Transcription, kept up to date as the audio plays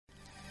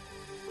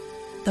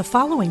The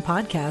following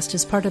podcast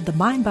is part of the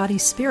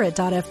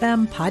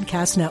MindBodySpirit.fm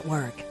podcast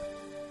network.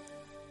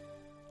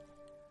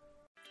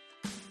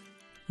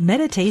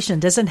 Meditation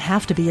doesn't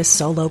have to be a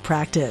solo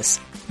practice.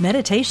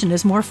 Meditation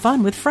is more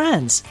fun with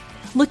friends.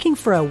 Looking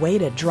for a way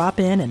to drop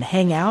in and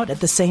hang out at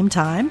the same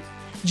time?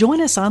 Join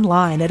us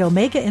online at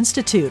Omega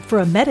Institute for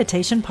a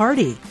meditation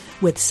party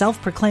with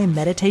self-proclaimed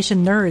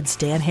meditation nerds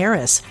Dan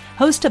Harris,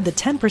 host of the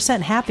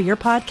 10% Happier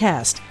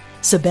podcast,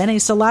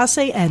 Sebene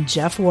Selassie, and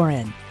Jeff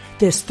Warren.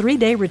 This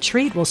 3-day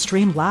retreat will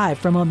stream live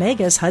from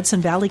Omega's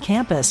Hudson Valley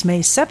campus May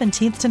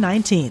 17th to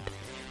 19th.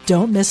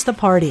 Don't miss the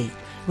party.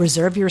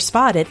 Reserve your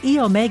spot at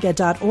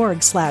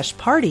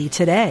eomega.org/party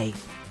today.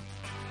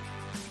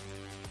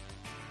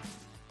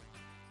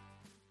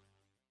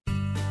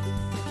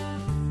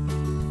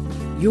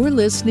 You're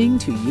listening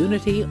to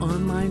Unity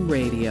Online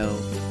Radio,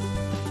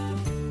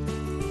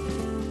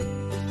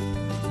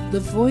 the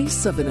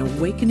voice of an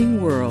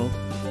awakening world.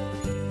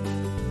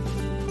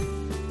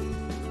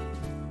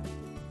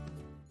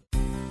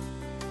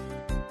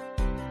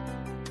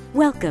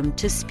 Welcome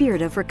to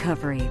Spirit of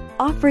Recovery,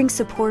 offering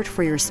support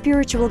for your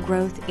spiritual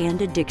growth and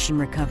addiction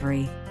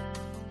recovery.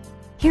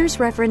 Here's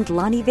Reverend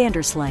Lonnie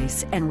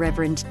Vanderslice and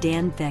Reverend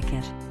Dan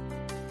Beckett.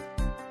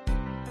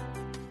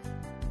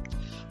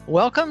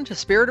 Welcome to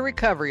Spirit of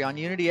Recovery on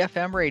Unity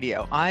FM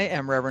Radio. I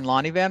am Reverend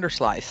Lonnie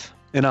Vanderslice.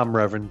 And I'm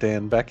Reverend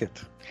Dan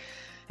Beckett.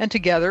 And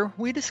together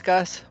we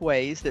discuss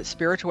ways that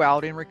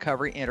spirituality and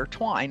recovery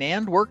intertwine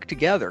and work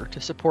together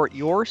to support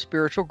your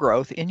spiritual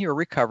growth in your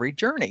recovery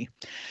journey.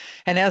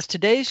 And as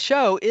today's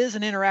show is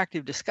an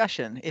interactive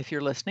discussion, if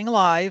you're listening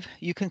live,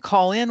 you can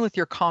call in with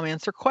your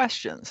comments or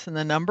questions. And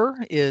the number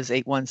is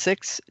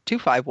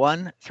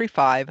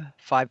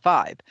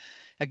 816-251-3555.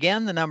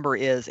 Again, the number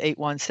is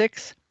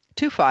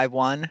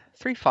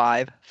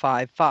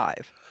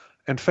 816-251-3555.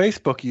 And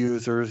Facebook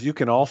users, you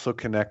can also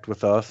connect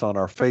with us on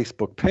our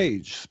Facebook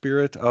page,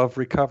 Spirit of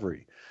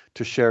Recovery,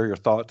 to share your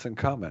thoughts and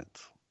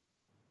comments.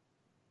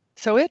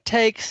 So it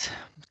takes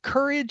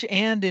courage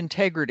and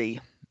integrity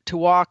to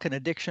walk an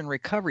addiction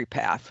recovery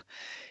path.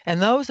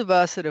 And those of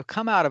us that have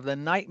come out of the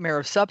nightmare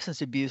of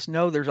substance abuse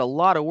know there's a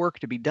lot of work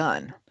to be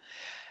done.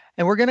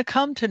 And we're going to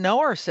come to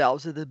know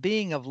ourselves as the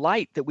being of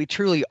light that we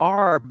truly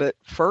are. But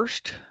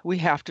first, we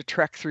have to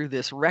trek through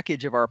this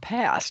wreckage of our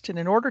past. And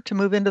in order to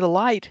move into the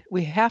light,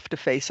 we have to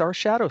face our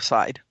shadow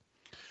side.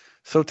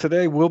 So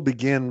today we'll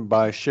begin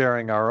by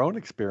sharing our own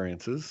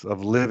experiences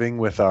of living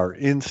with our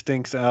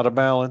instincts out of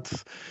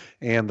balance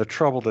and the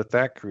trouble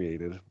that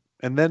created.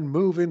 And then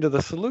move into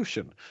the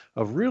solution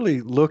of really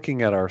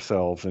looking at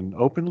ourselves and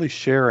openly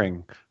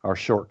sharing our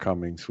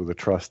shortcomings with a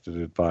trusted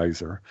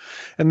advisor.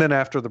 And then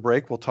after the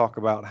break, we'll talk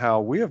about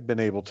how we have been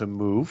able to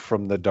move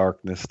from the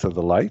darkness to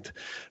the light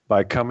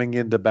by coming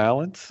into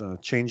balance,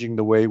 changing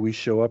the way we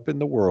show up in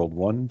the world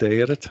one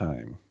day at a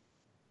time.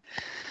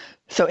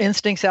 So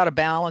instincts out of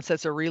balance,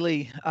 that's a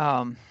really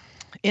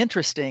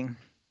interesting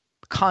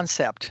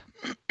concept.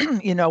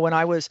 You know, when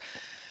I was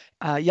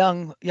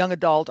young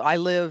adult, I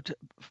lived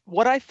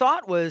what I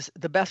thought was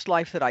the best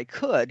life that I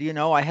could. You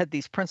know, I had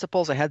these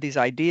principles, I had these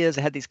ideas,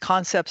 I had these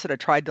concepts that I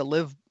tried to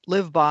live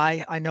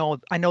by. I know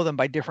them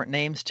by different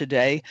names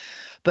today,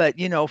 but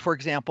you know, for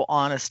example,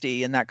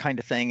 honesty and that kind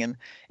of thing.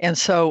 And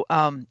so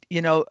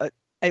you know,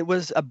 it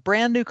was a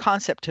brand new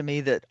concept to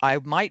me that I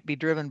might be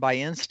driven by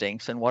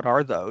instincts, and what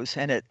are those?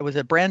 And it was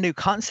a brand new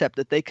concept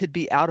that they could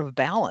be out of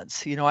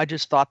balance. You know, I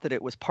just thought that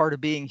it was part of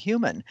being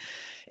human.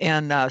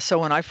 And so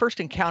when I first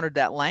encountered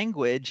that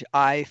language,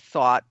 I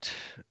thought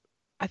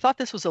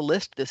this was a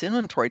list, this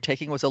inventory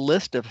taking was a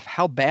list of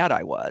how bad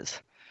I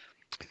was.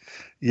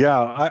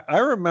 Yeah, I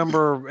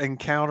remember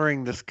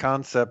encountering this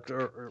concept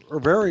or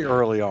very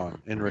early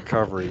on in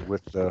recovery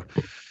with the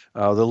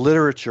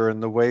literature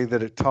and the way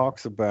that it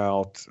talks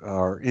about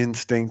our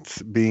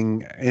instincts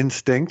being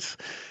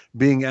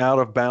out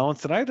of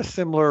balance. And I had a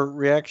similar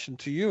reaction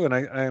to you. And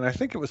I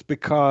think it was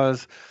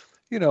because,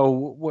 you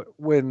know,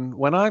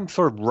 when I'm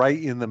sort of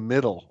right in the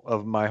middle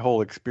of my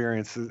whole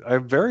experience, I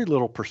have very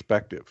little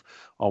perspective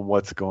on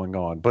what's going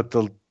on. But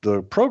the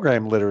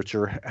program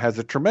literature has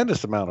a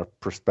tremendous amount of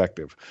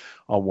perspective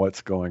on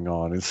what's going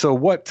on. And so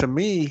what to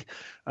me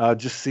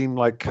just seemed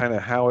like kind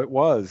of how it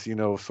was, you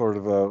know, sort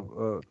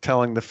of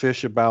telling the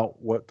fish about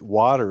what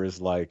water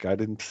is like. I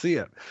didn't see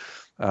it.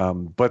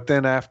 But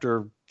then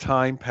after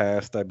time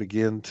passed, I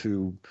began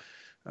to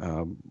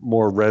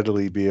more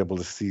readily be able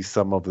to see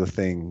some of the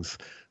things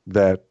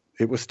that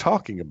it was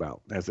talking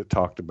about as it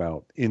talked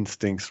about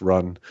instincts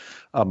run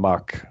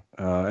amok.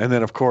 And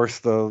then, of course,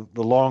 the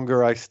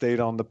longer I stayed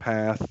on the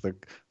path, the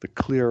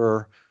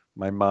clearer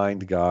my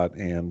mind got,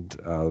 and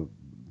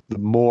the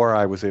more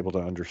I was able to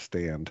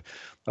understand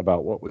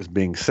about what was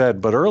being said.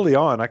 But early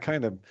on, I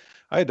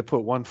had to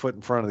put one foot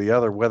in front of the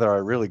other, whether I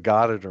really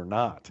got it or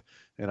not.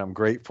 And I'm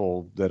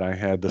grateful that I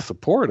had the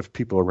support of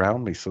people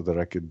around me so that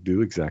I could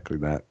do exactly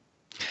that.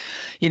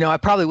 I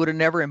probably would have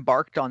never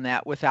embarked on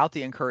that without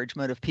the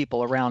encouragement of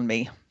people around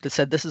me that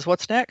said, this is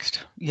what's next.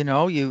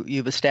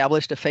 You've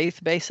established a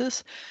faith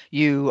basis.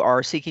 You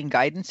are seeking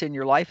guidance in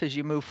your life as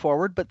you move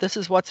forward, but this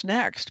is what's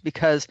next.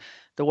 Because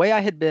the way I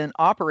had been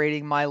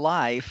operating my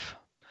life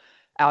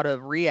out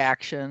of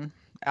reaction,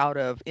 out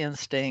of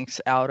instincts,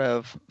 out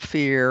of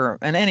fear,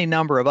 and any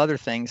number of other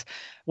things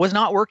was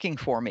not working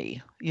for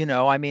me.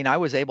 I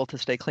was able to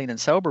stay clean and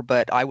sober,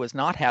 but I was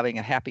not having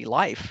a happy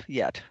life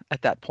yet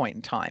at that point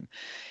in time.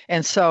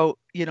 And so,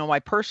 my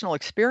personal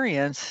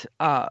experience,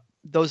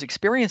 those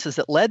experiences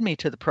that led me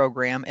to the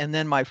program, and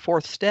then my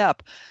fourth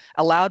step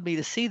allowed me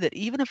to see that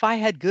even if I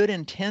had good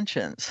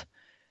intentions,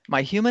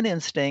 my human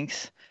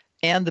instincts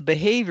and the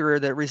behavior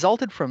that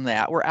resulted from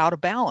that were out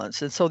of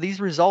balance. And so these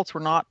results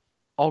were not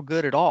all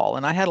good at all.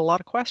 And I had a lot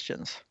of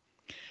questions.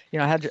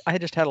 I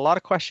just had a lot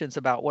of questions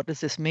about what does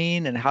this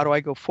mean and how do I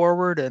go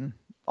forward and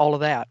all of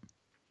that.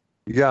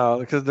 Yeah,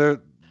 because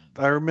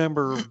I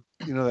remember,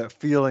 that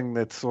feeling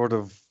that sort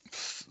of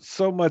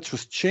so much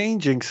was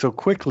changing so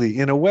quickly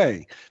in a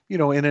way.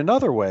 In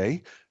another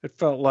way, it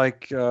felt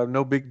like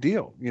no big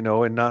deal,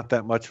 and not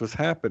that much was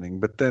happening.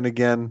 But then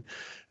again,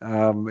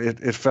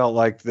 it felt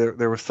like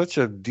there was such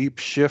a deep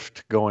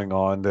shift going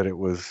on that it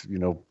was,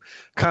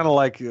 kind of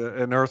like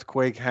an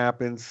earthquake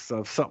happens,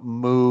 something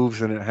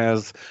moves and it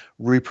has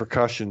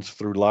repercussions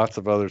through lots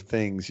of other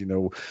things,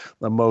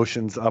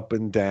 emotions up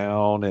and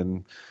down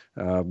and,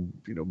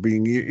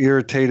 being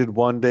irritated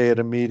one day at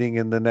a meeting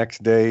and the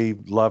next day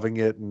loving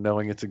it and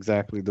knowing it's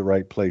exactly the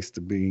right place to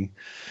be.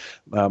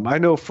 I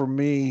know for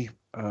me,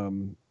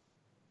 and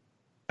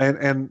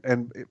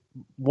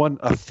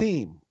a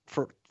theme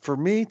for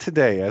me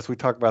today, as we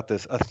talk about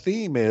this, a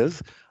theme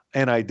is,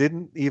 and I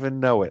didn't even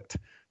know it.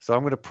 So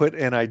I'm going to put,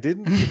 and I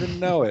didn't even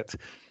know it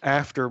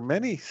after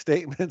many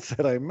statements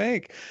that I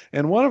make.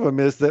 And one of them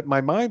is that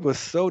my mind was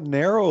so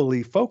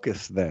narrowly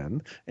focused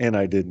then, and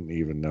I didn't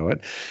even know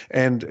it.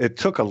 And it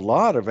took a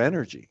lot of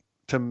energy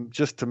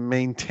to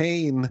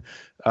maintain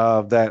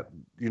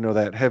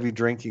that heavy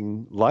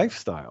drinking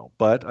lifestyle,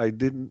 but I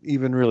didn't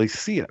even really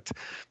see it.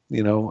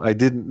 I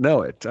didn't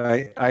know it.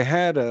 I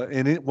had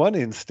one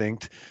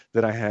instinct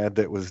that I had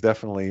that was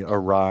definitely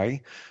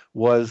awry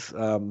was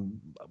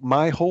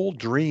my whole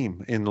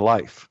dream in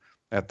life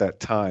at that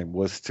time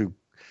was to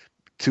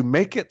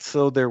make it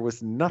so there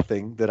was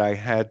nothing that I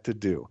had to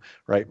do,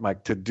 right? My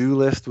to-do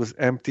list was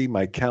empty.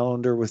 My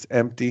calendar was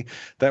empty.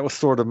 That was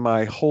sort of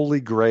my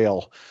holy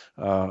grail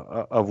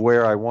of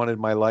where I wanted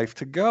my life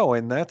to go.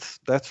 And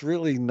that's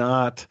really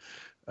not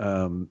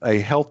a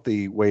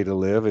healthy way to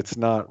live. It's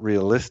not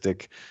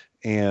realistic.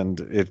 And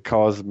it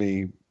caused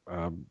me,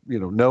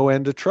 no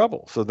end of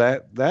trouble. So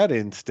that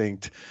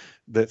instinct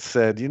that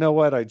said, you know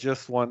what, I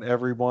just want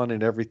everyone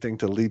and everything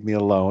to leave me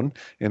alone.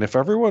 And if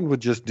everyone would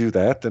just do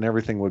that, then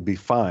everything would be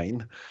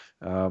fine.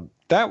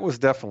 That was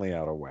definitely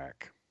out of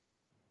whack.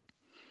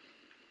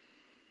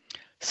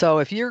 So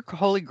if your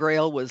holy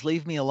grail was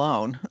leave me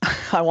alone,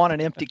 I want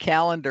an empty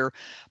calendar,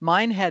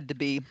 mine had to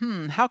be,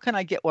 how can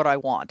I get what I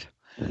want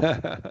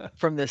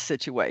from this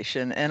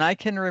situation? And I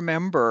can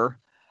remember,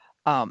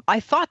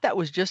 I thought that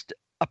was just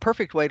a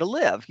perfect way to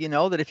live,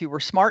 that if you were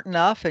smart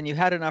enough and you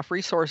had enough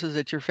resources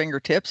at your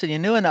fingertips and you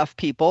knew enough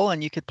people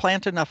and you could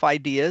plant enough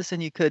ideas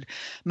and you could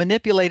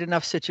manipulate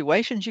enough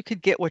situations, you could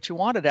get what you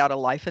wanted out of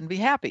life and be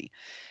happy.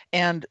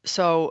 And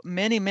so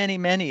many, many,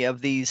 many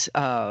of these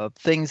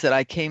things that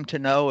I came to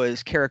know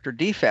as character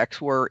defects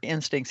were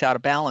instincts out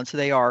of balance.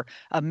 They are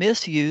a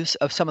misuse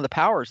of some of the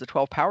powers, the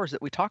 12 powers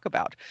that we talk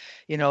about.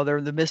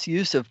 They're the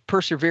misuse of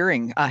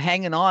persevering,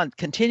 hanging on,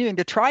 continuing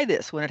to try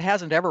this when it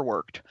hasn't ever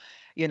worked.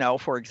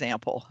 For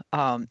example,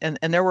 and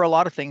there were a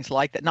lot of things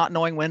like that, not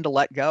knowing when to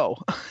let go,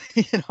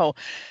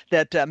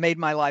 that made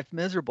my life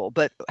miserable.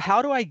 But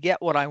how do I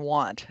get what I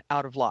want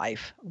out of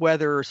life,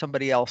 whether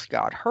somebody else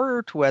got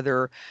hurt,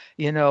 whether,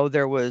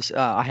 there was,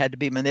 I had to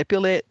be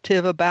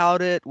manipulative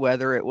about it,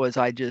 whether it was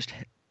I just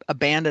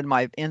abandoned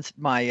my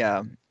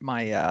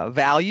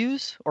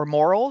values or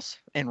morals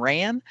and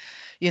ran,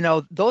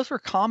 those were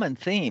common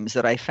themes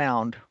that I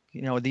found,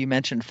 you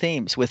mentioned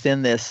themes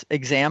within this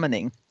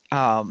examining,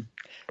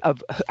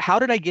 of how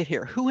did I get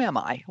here? Who am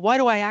I? Why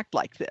do I act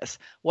like this?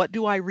 What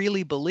do I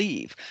really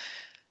believe?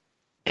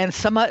 And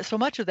so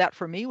much of that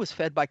for me was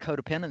fed by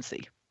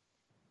codependency,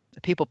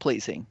 people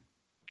pleasing.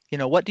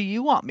 What do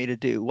you want me to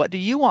do? What do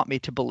you want me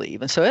to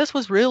believe? And so this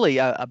was really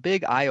a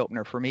big eye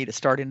opener for me to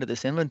start into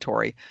this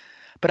inventory.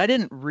 But I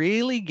didn't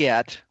really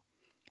get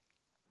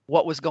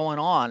what was going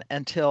on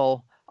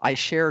until I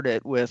shared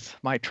it with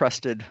my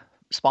trusted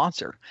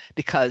sponsor,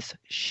 because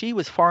she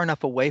was far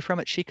enough away from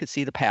it, she could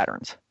see the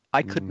patterns.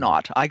 I could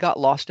not. I got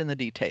lost in the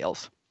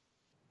details.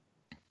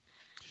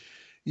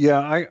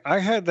 Yeah, I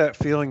had that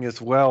feeling as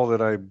well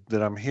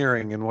that I'm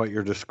hearing in what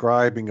you're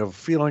describing, of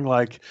feeling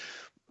like,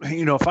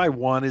 if I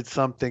wanted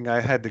something, I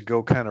had to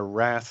go kind of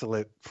wrestle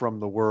it from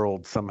the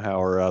world somehow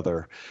or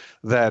other,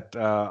 that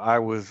I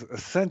was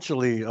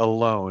essentially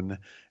alone,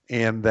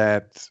 and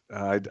that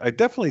I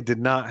definitely did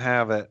not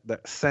have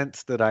that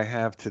sense that I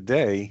have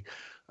today,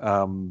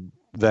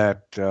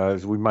 that,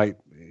 as we might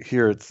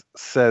hear it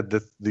said,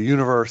 that the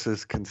universe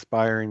is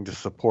conspiring to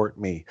support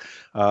me.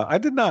 I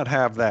did not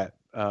have that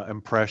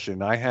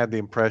impression. I had the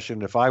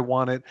impression if I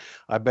want it,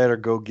 I better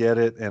go get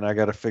it, and I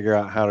got to figure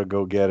out how to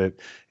go get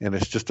it. And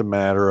it's just a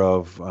matter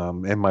of,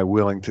 am I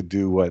willing to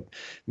do what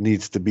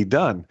needs to be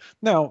done?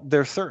 Now,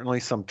 there's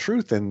certainly some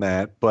truth in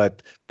that,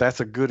 but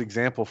that's a good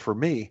example for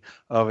me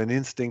of an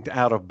instinct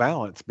out of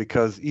balance,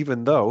 because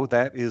even though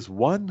that is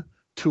one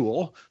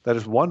tool, that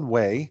is one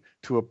way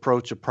to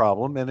approach a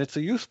problem, and it's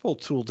a useful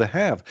tool to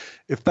have.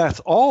 If that's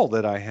all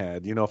that I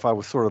had, if I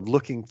was sort of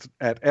looking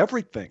at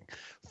everything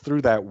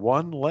through that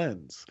one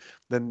lens,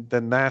 then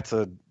that's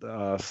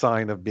a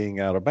sign of being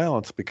out of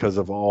balance because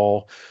of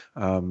all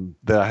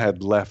that I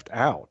had left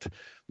out.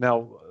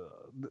 Now,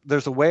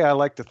 there's a way I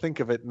like to think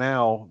of it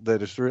now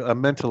that is a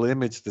mental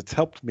image that's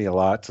helped me a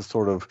lot to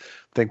sort of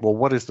think, well,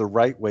 what is the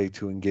right way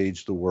to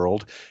engage the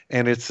world?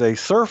 And it's a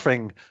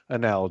surfing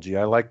analogy.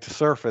 I like to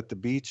surf at the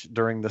beach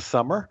during the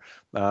summer.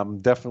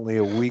 Definitely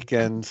a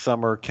weekend,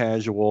 summer,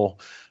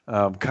 casual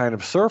kind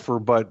of surfer.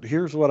 But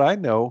here's what I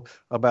know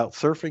about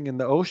surfing in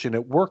the ocean.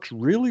 It works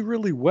really,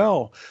 really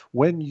well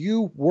when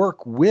you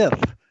work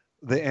with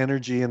the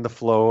energy and the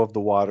flow of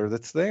the water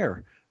that's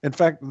there. In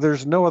fact,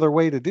 there's no other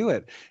way to do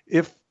it.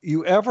 If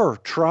you ever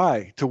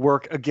try to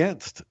work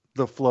against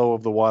the flow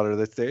of the water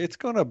that's there, it's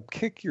going to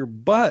kick your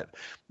butt.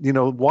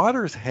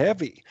 Water's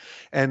heavy.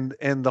 And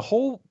the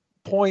whole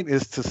point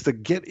is to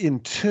get in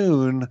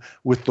tune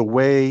with the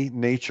way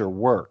nature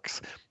works.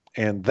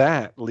 And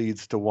that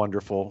leads to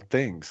wonderful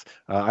things.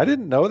 I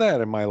didn't know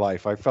that in my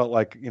life. I felt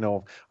like,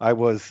 I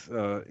was,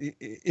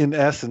 in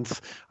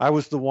essence, I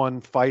was the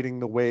one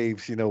fighting the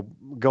waves,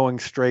 going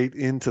straight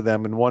into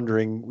them and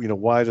wondering,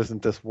 why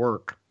doesn't this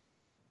work?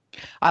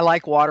 I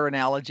like water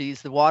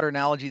analogies. The water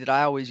analogy that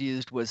I always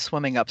used was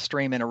swimming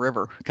upstream in a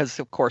river, because,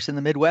 of course, in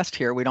the Midwest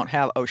here, we don't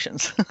have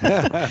oceans.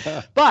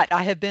 But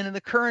I have been in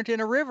the current in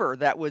a river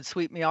that would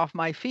sweep me off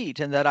my feet,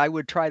 and that I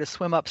would try to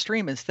swim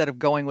upstream instead of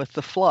going with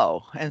the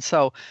flow. And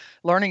so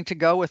learning to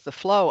go with the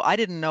flow, I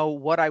didn't know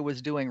what I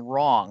was doing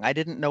wrong. I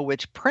didn't know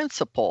which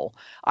principle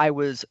I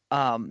was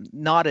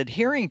not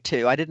adhering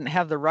to. I didn't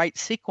have the right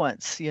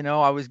sequence.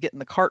 I was getting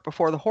the cart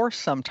before the horse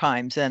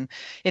sometimes. And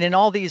in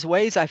all these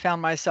ways, I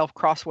found myself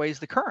crossways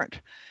the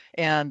current,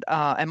 and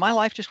my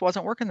life just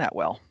wasn't working that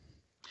well.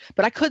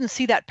 But I couldn't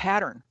see that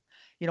pattern.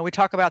 We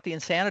talk about the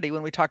insanity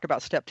when we talked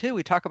about step 2.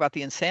 We talk about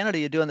the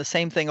insanity of doing the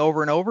same thing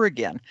over and over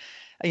again.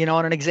 And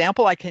an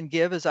example I can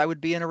give is I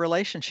would be in a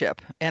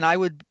relationship, and I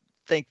would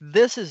think,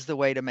 this is the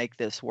way to make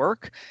this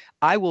work.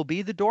 I will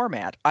be the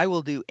doormat. I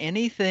will do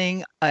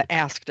anything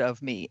asked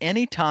of me,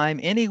 anytime,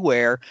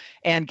 anywhere.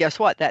 And guess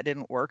what? That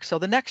didn't work. So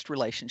the next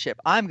relationship,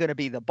 I'm going to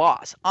be the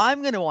boss.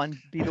 I'm going to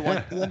be the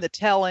one doing the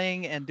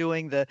telling and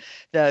doing the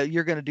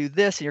you're going to do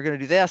this and you're going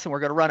to do this and we're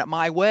going to run it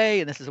my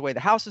way and this is the way the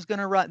house is going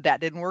to run.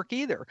 That didn't work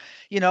either.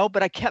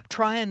 But I kept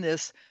trying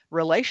this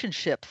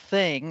relationship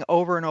thing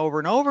over and over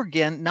and over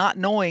again, not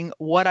knowing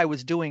what I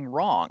was doing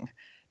wrong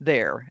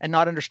there, and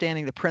not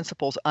understanding the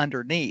principles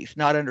underneath,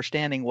 not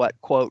understanding what,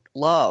 quote,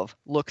 love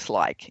looks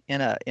like in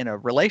a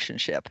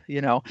relationship,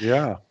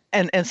 Yeah.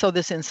 And so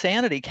this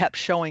insanity kept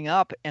showing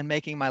up and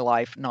making my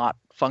life not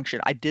function.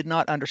 I did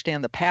not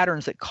understand the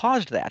patterns that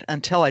caused that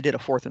until I did a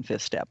 4th and 5th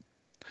step.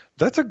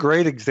 That's a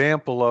great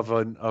example of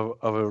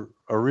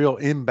a real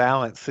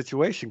imbalanced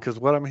situation, because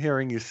what I'm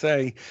hearing you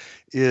say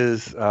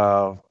is,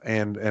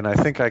 and I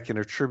think I can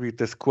attribute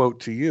this quote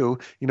to you,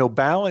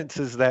 balance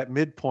is that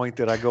midpoint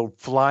that I go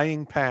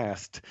flying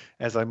past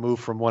as I move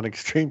from one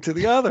extreme to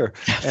the other.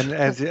 And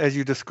as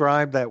you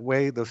described that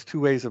way, those two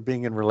ways of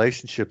being in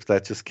relationships,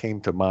 that just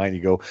came to mind.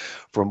 You go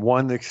from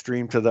one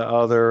extreme to the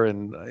other,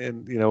 and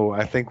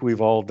I think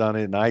we've all done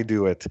it, and I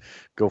do it,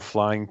 go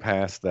flying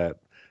past that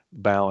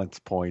balance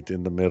point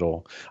in the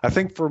middle. I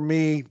think for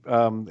me,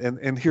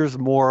 and here's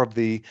more of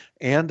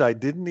and I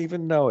didn't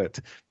even know it.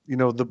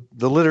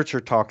 The literature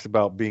talks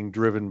about being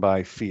driven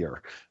by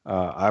fear.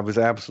 I was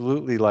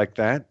absolutely like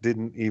that.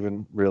 Didn't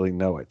even really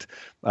know it.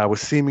 I was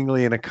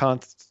seemingly in a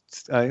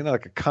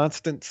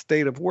constant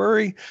state of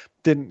worry.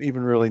 Didn't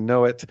even really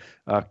know it.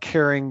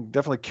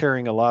 Definitely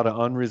carrying a lot of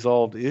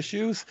unresolved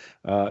issues.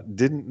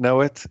 Didn't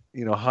know it.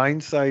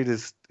 Hindsight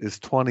is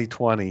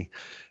 20/20.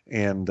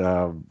 And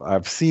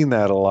I've seen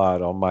that a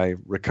lot on my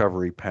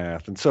recovery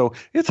path. And so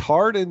it's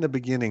hard in the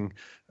beginning.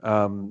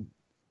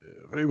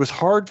 It was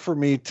hard for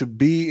me to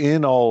be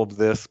in all of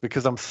this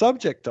because I'm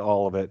subject to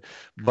all of it,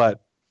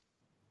 but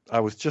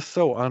I was just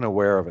so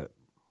unaware of it.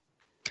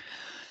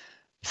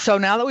 So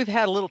now that we've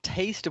had a little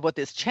taste of what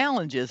this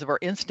challenge is of our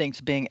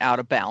instincts being out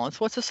of balance,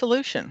 what's the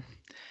solution?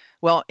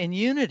 Well, in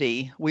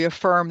Unity, we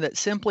affirm that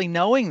simply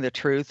knowing the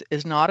truth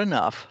is not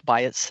enough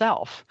by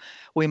itself.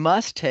 We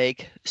must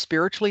take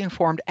spiritually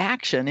informed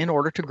action in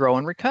order to grow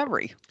in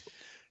recovery.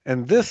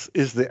 And this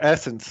is the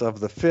essence of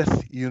the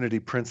 5th Unity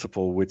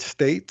principle, which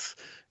states,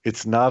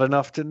 it's not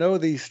enough to know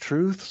these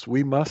truths,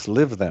 we must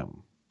live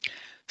them.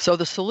 So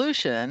the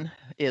solution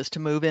is to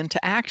move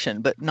into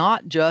action, but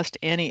not just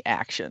any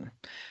action.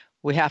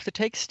 We have to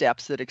take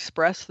steps that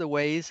express the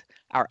ways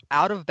our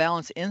out of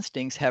balance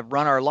instincts have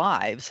run our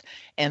lives,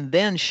 and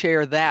then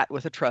share that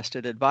with a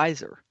trusted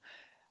advisor.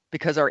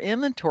 Because our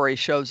inventory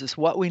shows us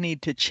what we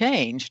need to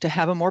change to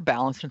have a more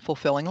balanced and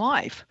fulfilling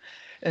life.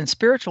 And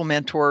spiritual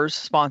mentors,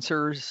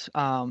 sponsors,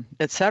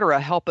 etc.,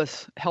 help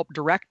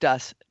direct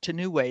us to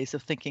new ways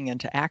of thinking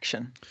into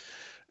action.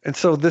 And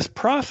so this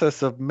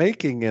process of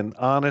making an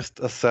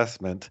honest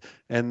assessment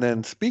and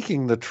then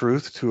speaking the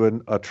truth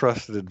to a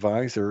trusted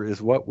advisor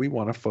is what we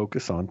want to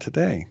focus on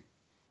today.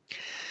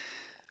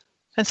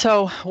 And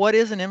so what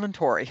is an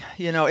inventory?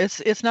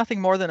 It's nothing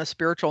more than a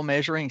spiritual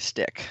measuring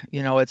stick.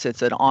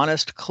 It's an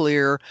honest,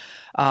 clear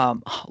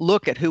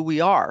look at who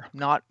we are,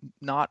 not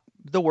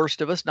the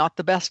worst of us, not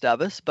the best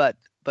of us, but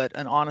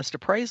an honest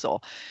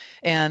appraisal.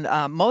 And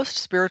most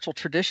spiritual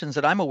traditions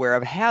that I'm aware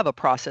of have a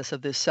process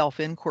of this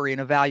self-inquiry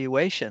and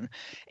evaluation.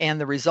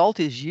 And the result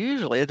is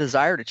usually a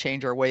desire to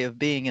change our way of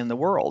being in the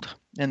world.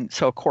 And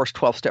so, of course,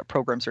 12-step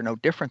programs are no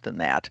different than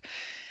that.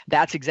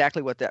 That's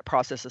exactly what that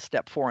process of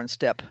step 4 and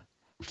step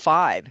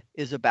 5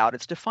 is about.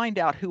 It's to find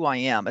out who I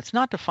am. It's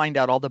not to find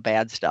out all the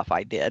bad stuff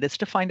I did. It's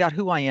to find out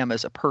who I am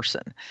as a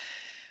person.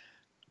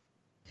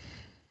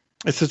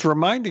 It's just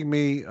reminding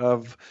me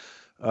of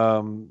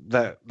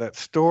that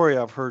story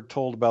I've heard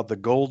told about the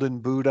Golden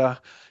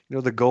Buddha.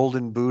 The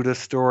Golden Buddha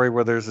story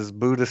where there's this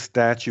Buddha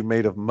statue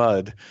made of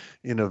mud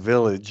in a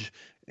village.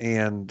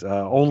 And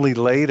only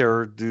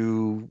later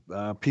do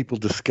people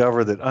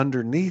discover that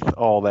underneath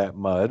all that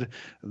mud,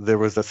 there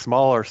was a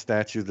smaller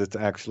statue that's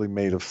actually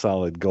made of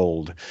solid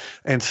gold.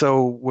 And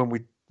so when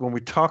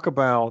we talk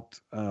about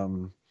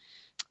the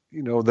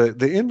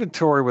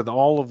inventory with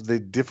all of the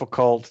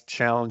difficult,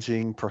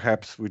 challenging,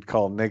 perhaps we'd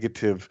call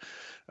negative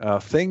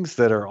things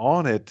that are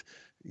on it,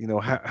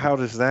 how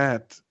does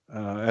that,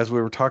 as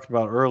we were talking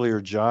about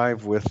earlier,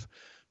 jive with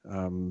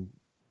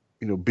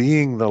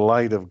being the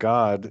light of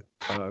God?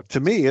 To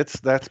me,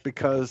 that's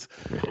because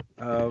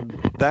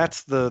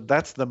that's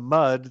the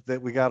mud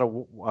that we got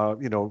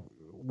to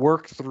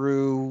work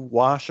through,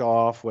 wash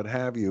off, what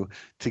have you,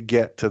 to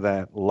get to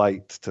that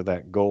light, to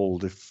that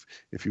gold,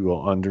 if you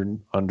will,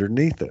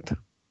 underneath it.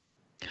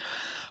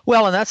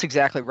 Well, and that's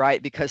exactly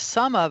right, because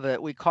some of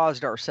it we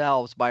caused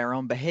ourselves by our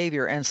own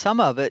behavior, and some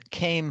of it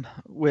came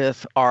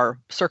with our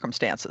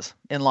circumstances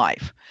in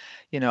life.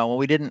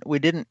 We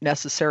didn't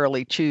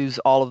necessarily choose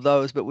all of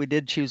those, but we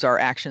did choose our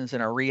actions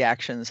and our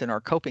reactions and our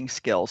coping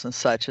skills and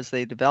such as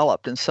they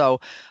developed. And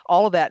so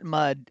all of that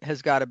mud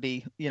has got to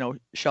be,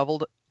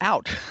 shoveled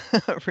out,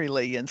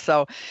 really. And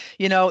so,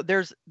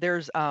 there's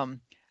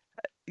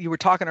you were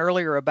talking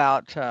earlier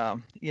about, to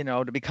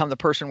become the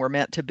person we're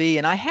meant to be.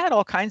 And I had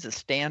all kinds of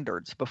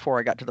standards before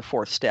I got to the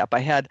 4th step. I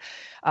had,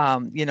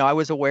 I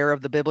was aware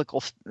of the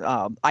biblical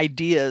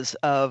ideas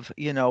of,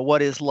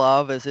 what is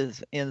love, as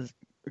is in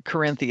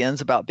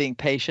Corinthians, about being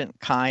patient,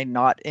 kind,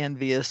 not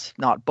envious,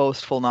 not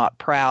boastful, not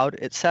proud,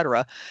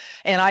 etc.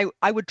 And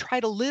I would try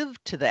to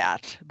live to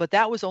that, but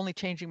that was only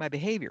changing my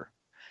behavior.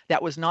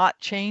 That was not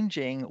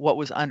changing what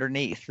was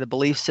underneath, the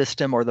belief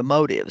system or the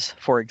motives,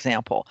 for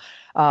example.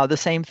 The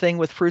same thing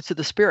with fruits of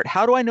the Spirit.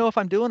 How do I know if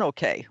I'm doing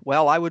okay?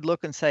 Well, I would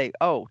look and say,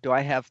 oh, do I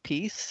have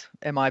peace?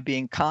 Am I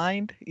being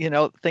kind?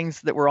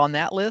 Things that were on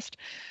that list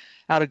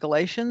out of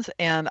Galatians.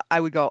 And I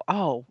would go,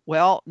 oh,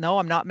 well, no,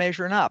 I'm not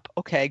measuring up.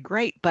 Okay,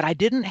 great. But I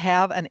didn't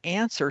have an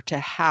answer to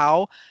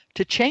how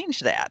to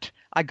change that.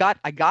 I got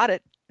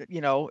it,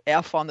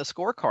 F on the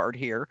scorecard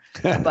here,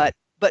 but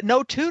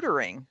no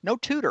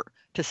tutor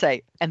to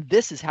say, and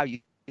this is how you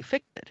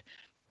fix it.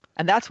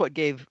 And that's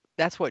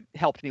what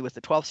helped me with the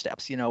 12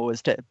 steps,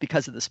 was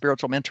because of the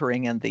spiritual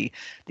mentoring and the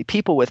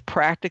people with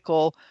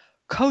practical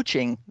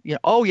coaching,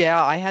 oh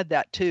yeah, I had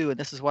that too, and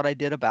this is what I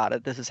did about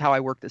it. This is how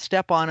I worked the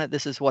step on it.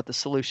 This is what the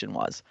solution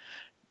was.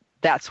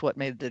 That's what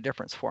made the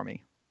difference for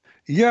me.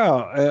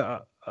 Yeah,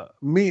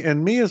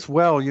 me as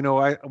well.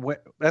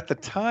 At the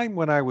time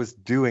when I was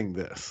doing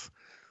this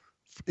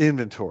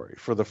inventory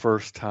for the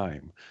first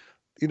time,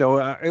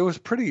 I was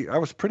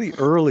pretty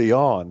early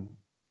on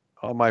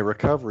my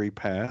recovery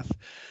path,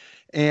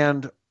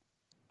 and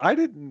I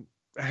didn't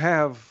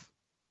have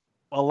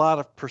a lot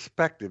of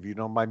perspective.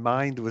 My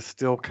mind was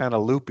still kind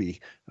of loopy.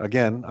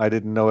 Again, I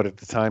didn't know it at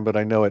the time, but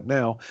I know it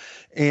now.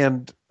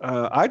 And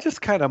I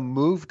just kind of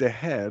moved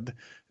ahead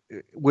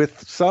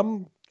with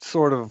some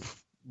sort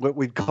of what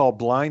we'd call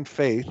blind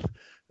faith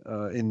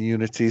in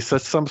unity,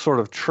 some sort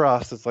of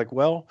trust. It's like,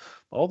 well,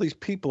 all these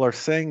people are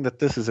saying that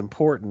this is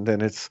important,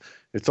 and it's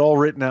all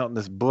written out in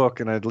this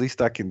book, and at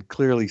least I can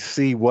clearly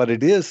see what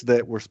it is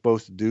that we're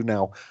supposed to do.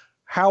 Now,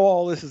 how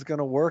all this is going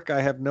to work,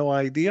 I have no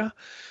idea.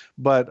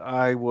 But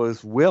I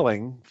was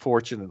willing,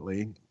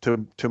 fortunately,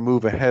 to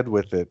move ahead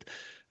with it,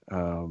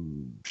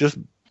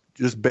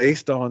 just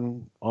based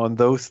on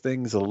those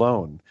things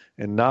alone,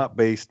 and not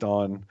based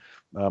on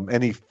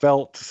any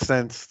felt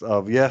sense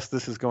of, yes,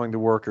 this is going to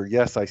work, or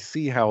yes, I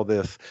see how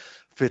this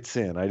fits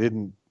in. I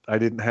didn't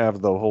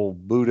have the whole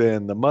Buddha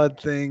in the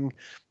mud thing.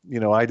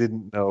 I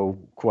didn't know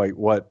quite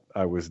what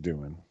I was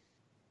doing.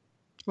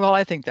 Well,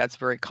 I think that's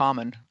very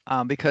common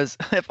because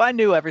if I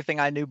knew everything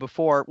I knew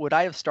before, would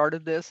I have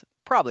started this?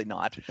 Probably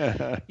not.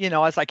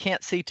 As I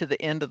can't see to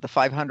the end of the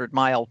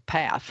 500-mile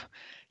path,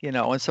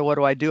 and so what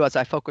do I do as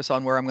I focus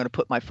on where I'm going to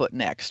put my foot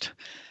next,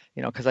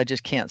 because I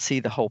just can't see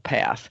the whole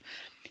path.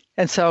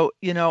 And so,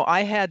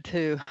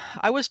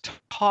 I was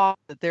taught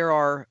that there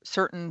are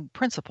certain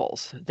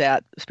principles,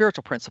 that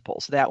spiritual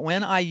principles, that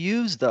when I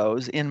use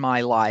those in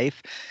my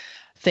life,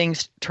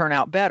 things turn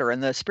out better.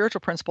 And the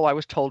spiritual principle I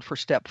was told for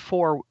step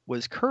 4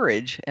 was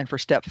courage, and for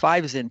step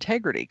 5 is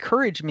integrity.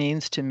 Courage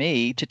means to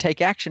me to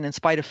take action in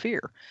spite of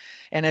fear.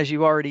 And as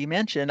you already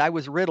mentioned, I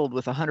was riddled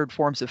with 100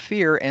 forms of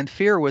fear, and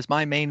fear was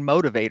my main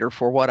motivator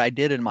for what I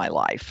did in my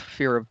life.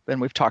 Fear of,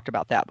 and we've talked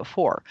about that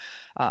before,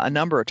 a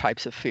number of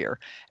types of fear.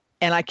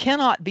 And I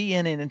cannot be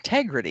in an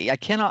integrity. I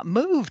cannot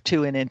move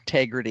to an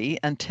integrity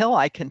until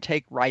I can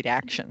take right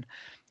action.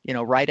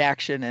 Right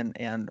action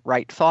and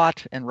right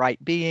thought and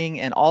right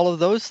being and all of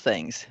those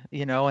things,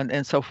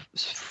 and so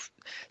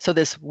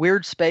this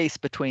weird space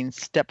between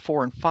step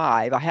 4 and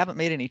 5, I haven't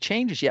made any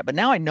changes yet, but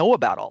now I know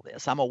about all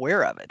this. I'm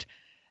aware of it.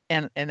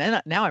 And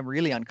then now I'm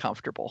really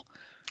uncomfortable.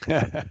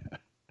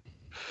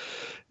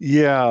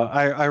 Yeah,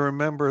 I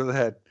remember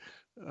that.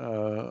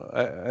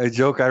 I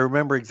joke, I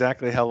remember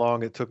exactly how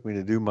long it took me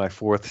to do my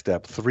 4th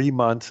step, 3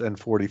 months and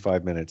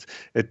 45 minutes.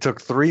 It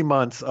took 3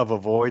 months of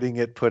avoiding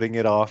it, putting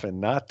it off, and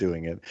not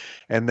doing it.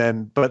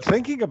 But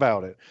thinking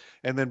about it.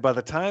 And then by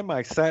the time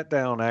I sat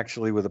down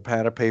actually with a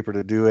pad of paper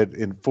to do it,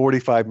 in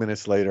 45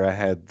 minutes later, I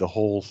had the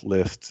whole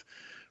list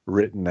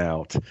written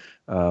out.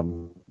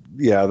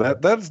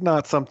 That's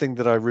not something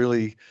that I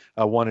really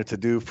wanted to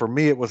do. For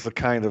me, it was the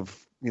kind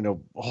of,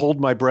 hold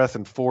my breath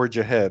and forge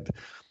ahead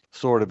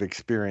sort of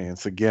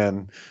experience.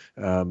 Again,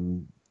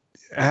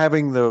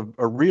 having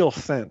a real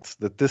sense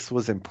that this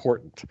was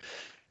important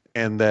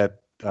and that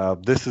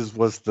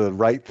was the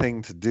right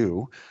thing to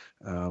do,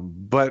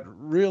 but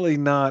really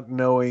not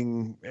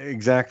knowing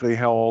exactly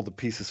how all the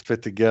pieces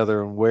fit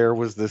together and where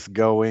was this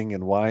going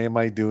and why am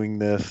I doing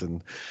this,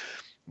 and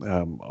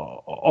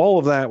all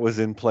of that was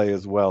in play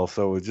as well.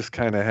 So we just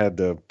kind of had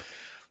to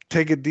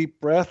take a deep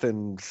breath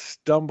and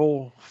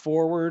stumble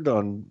forward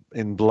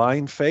in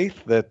blind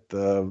faith that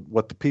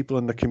what the people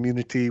in the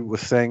community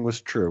was saying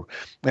was true.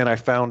 And I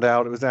found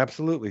out it was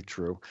absolutely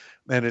true.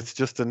 And it's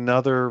just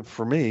another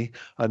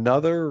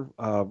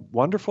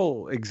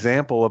wonderful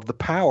example of the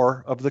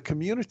power of the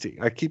community.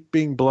 I keep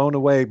being blown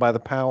away by the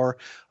power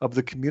of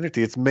the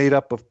community. It's made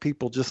up of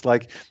people just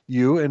like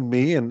you and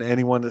me and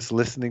anyone that's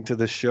listening to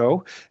this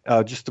show,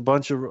 just a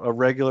bunch of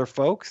regular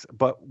folks.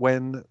 But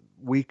when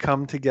we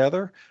come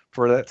together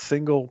for that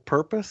single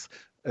purpose,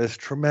 there's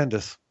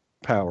tremendous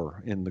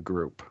power in the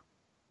group.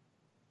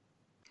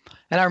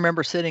 And I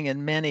remember sitting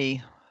in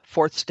many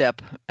 4th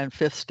step and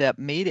 5th step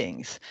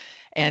meetings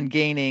and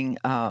gaining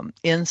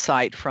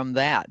insight from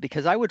that,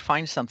 because I would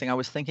find something I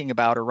was thinking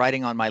about or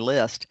writing on my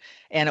list,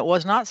 and it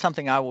was not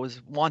something I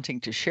was wanting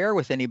to share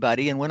with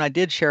anybody. And when I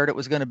did share it, it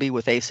was going to be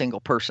with a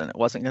single person. It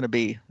wasn't going to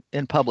be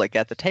in public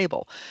at the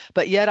table.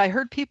 But yet I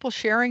heard people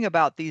sharing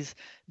about these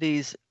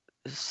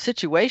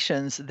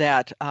situations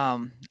that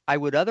I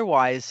would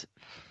otherwise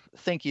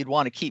think you'd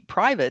want to keep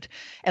private,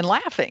 and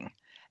laughing.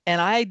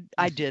 And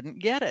I didn't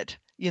get it,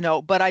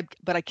 but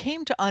I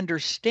came to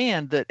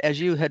understand that,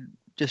 as you had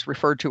just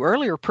referred to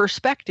earlier,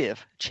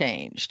 perspective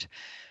changed,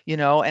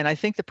 and I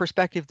think the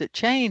perspective that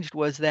changed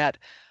was that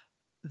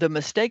the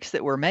mistakes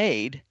that were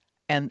made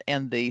and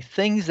the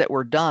things that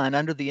were done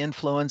under the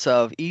influence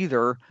of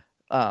either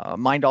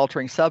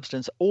mind-altering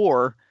substance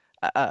or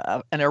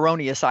an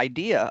erroneous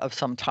idea of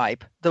some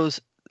type,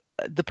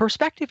 the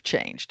perspective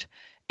changed.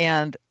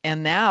 And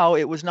now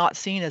it was not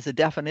seen as a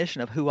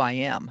definition of who I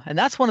am. And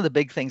that's one of the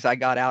big things I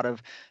got out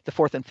of the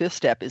 4th and 5th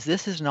step, is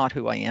this is not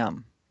who I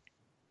am.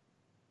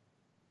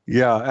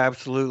 Yeah,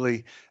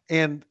 absolutely.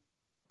 And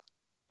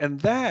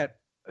that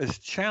is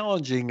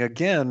challenging,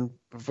 again,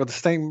 for the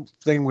same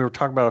thing we were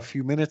talking about a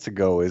few minutes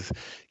ago, is,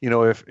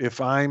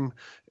 if I'm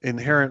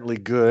inherently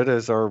good,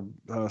 as our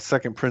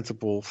second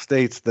principle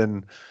states,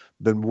 then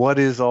what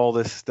is all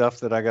this stuff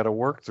that I got to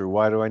work through?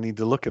 Why do I need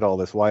to look at all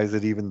this? Why is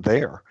it even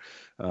there?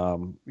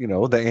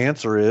 The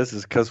answer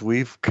is because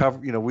we've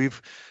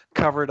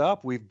covered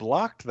up, we've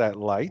blocked that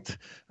light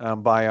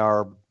by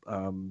our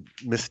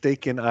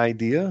mistaken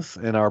ideas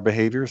and our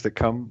behaviors that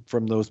come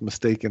from those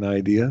mistaken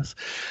ideas.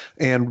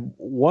 And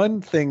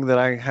one thing that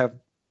I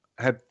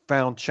had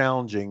found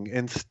challenging,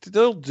 and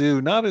still do,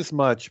 not as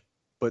much,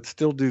 but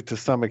still do to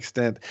some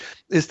extent,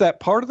 is that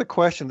part of the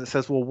question that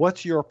says, well,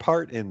 what's your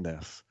part in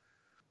this?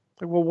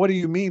 Well, what do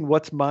you mean?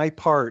 What's my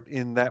part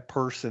in that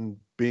person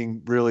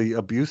being really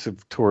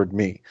abusive toward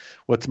me?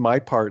 What's my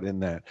part in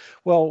that?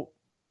 Well,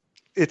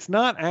 it's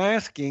not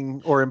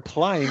asking or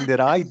implying that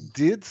I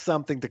did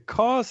something to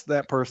cause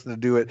that person to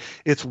do it.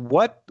 It's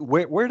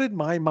where did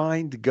my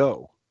mind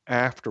go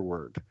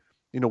afterward?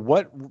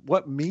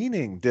 What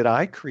meaning did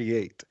I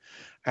create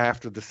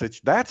after the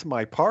situation? That's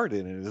my part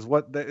in it.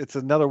 It's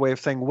another way of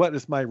saying, what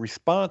is my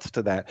response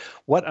to that?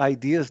 What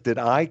ideas did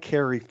I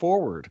carry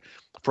forward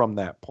from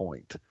that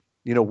point?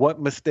 What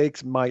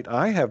mistakes might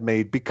I have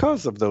made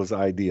because of those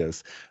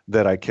ideas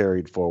that I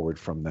carried forward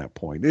from that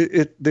point?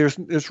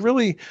 There's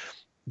really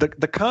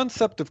the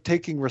concept of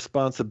taking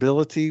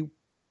responsibility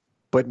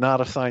but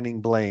not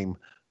assigning blame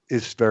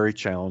is very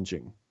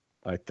challenging,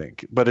 I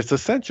think. But it's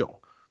essential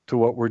to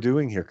what we're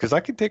doing here, because I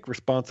can take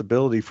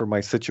responsibility for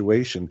my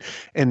situation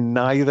and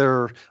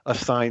neither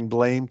assign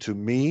blame to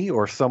me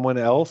or someone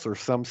else or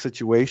some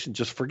situation.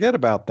 Just forget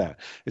about that.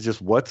 It's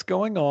just what's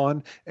going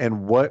on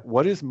and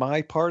what is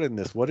my part in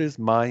this? What is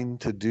mine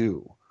to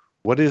do?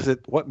 What is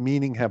it? What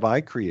meaning have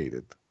I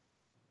created?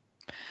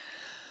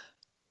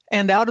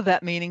 And out of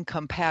that meaning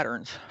come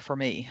patterns for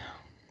me,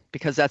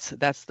 because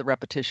that's the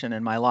repetition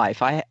in my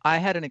life. I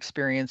had an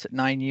experience at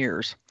 9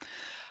 years.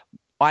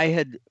 I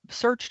had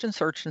searched and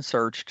searched and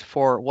searched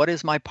for what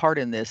is my part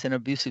in this, in an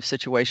abusive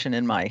situation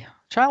in my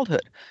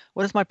childhood.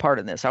 What is my part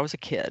in this? I was a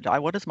kid.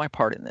 What is my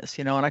part in this?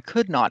 And I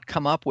could not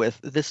come up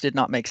with, this did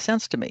not make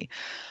sense to me.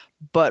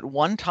 But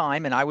one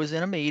time, and I was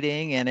in a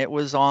meeting, and it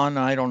was on,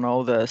 I don't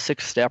know, the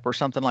 6th step or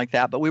something like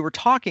that, but we were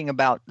talking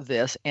about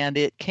this, and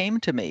it came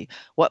to me.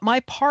 What my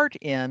part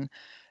in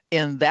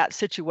that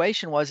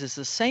situation is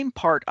the same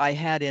part I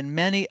had in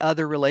many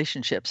other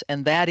relationships.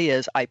 And that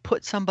is, I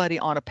put somebody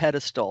on a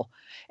pedestal,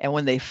 and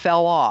when they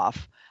fell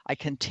off, I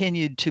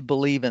continued to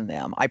believe in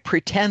them. I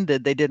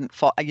pretended they didn't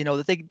fall,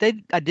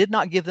 that I did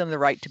not give them the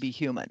right to be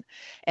human.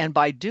 And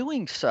by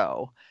doing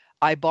so,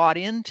 I bought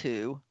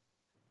into,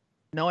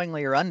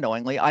 knowingly or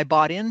unknowingly, I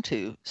bought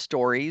into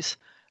stories,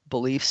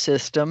 belief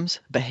systems,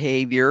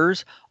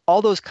 behaviors,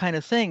 all those kind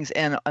of things.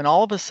 And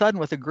all of a sudden,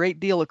 with a great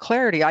deal of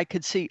clarity, I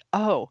could see,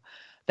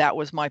 that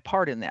was my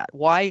part in that.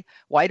 Why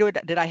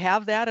did I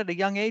have that at a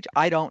young age?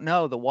 I don't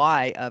know the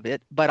why of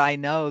it, but I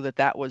know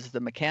that was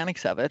the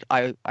mechanics of it.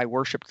 I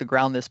worshiped the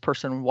ground this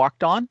person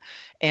walked on,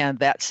 and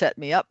that set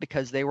me up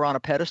because they were on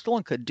a pedestal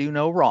and could do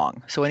no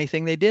wrong. So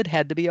anything they did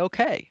had to be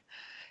okay.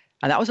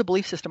 And that was a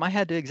belief system I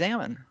had to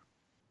examine.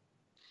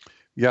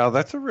 Yeah,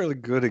 that's a really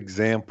good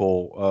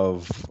example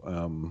of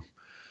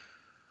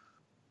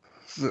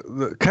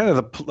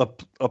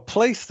a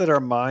place that our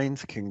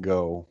minds can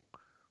go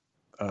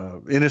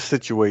in a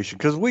situation,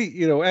 because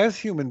we, as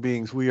human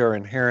beings, we are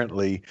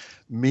inherently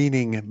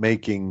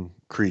meaning-making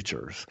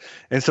creatures,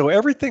 and so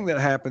everything that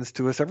happens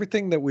to us,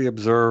 everything that we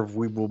observe,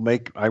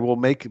 I will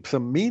make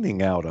some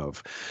meaning out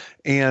of,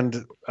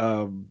 and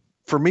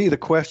for me, the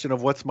question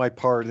of what's my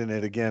part in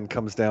it again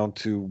comes down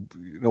to,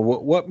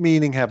 what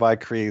meaning have I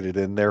created,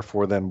 and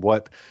therefore, then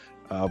what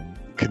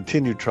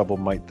continued trouble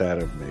might that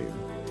have made?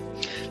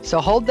 So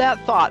hold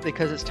that thought,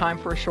 because it's time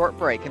for a short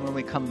break. And when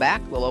we come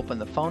back, we'll open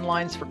the phone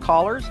lines for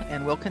callers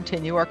and we'll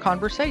continue our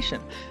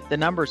conversation. The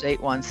number is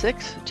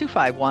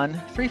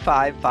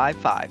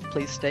 816-251-3555.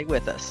 Please stay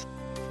with us.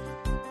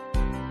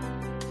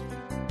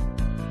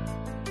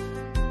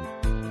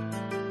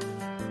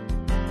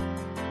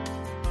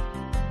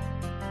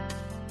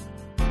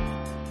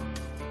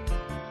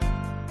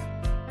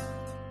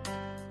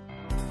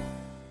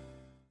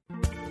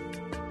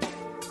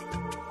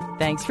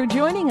 Thanks for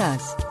joining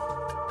us.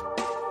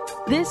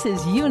 This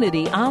is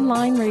Unity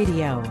Online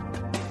Radio,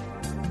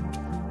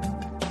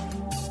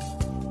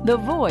 the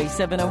voice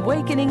of an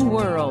awakening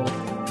world.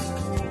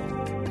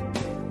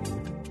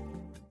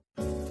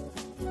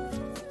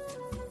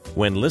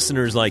 When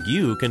listeners like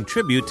you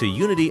contribute to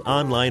Unity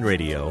Online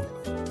Radio,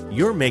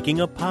 you're making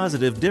a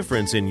positive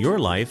difference in your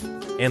life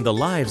and the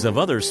lives of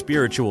other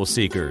spiritual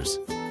seekers.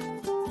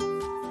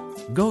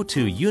 Go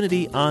to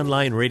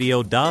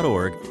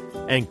unityonlineradio.org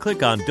and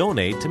click on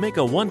Donate to make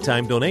a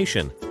one-time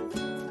donation,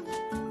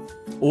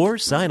 or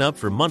sign up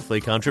for monthly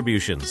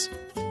contributions.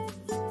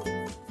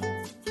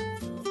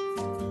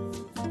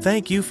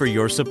 Thank you for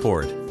your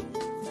support.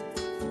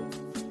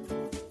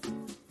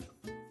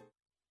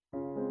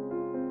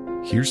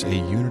 Here's a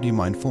Unity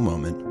Mindful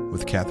Moment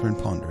with Catherine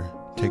Ponder,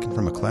 taken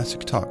from a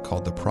classic talk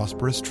called The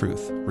Prosperous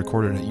Truth,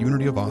 recorded at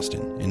Unity of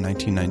Austin in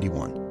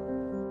 1991.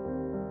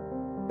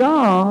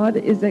 God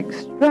is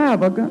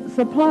extravagant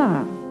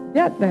supply.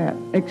 Get that?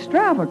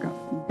 Extravagant.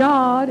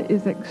 God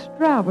is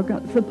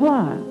extravagant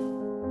supply.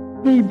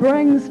 He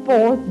brings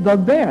forth the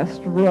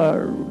best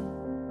roe.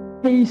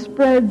 He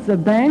spreads a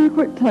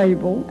banquet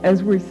table,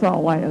 as we saw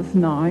last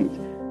night,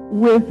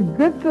 with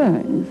good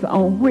things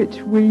on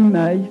which we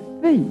may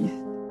feast.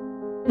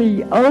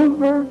 He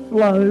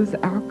overflows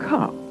our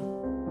cup.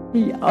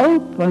 He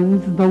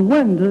opens the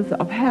windows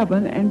of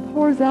heaven and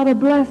pours out a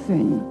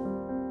blessing.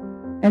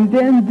 And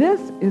then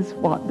this is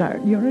what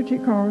that Unity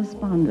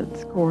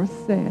Correspondence Course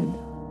said.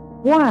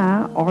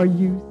 Why are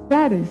you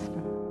satisfied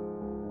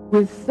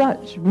with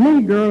such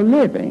meager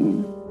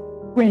living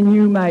when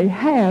you may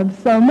have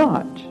so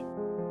much?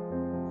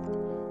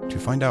 To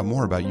find out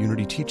more about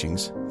Unity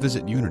teachings,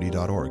 visit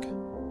unity.org.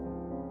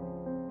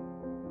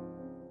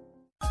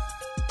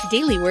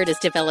 Daily Word has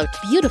developed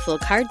beautiful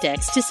card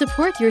decks to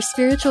support your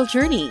spiritual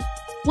journey.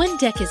 One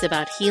deck is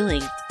about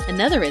healing,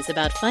 another is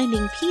about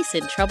finding peace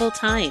in troubled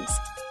times.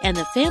 And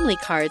the family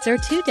cards are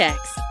 2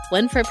 decks,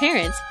 one for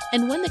parents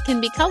and one that can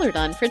be colored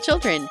on for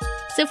children,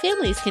 so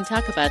families can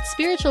talk about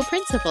spiritual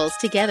principles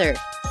together.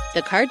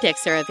 The card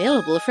decks are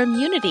available from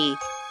Unity.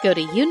 Go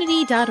to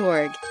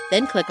unity.org,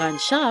 then click on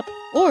Shop,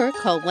 or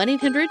call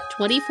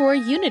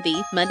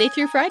 1-800-24-UNITY Monday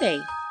through Friday.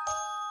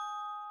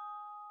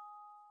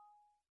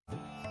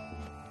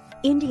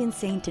 Indian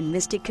saint and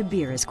mystic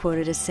Kabir is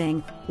quoted as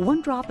saying,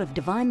 "One drop of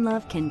divine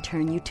love can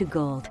turn you to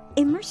gold."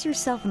 Immerse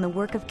yourself in the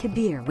work of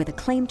Kabir with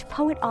acclaimed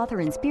poet, author,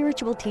 and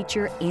spiritual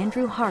teacher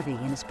Andrew Harvey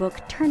in his book,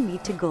 Turn Me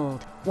to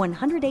Gold,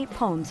 108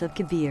 Poems of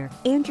Kabir.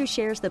 Andrew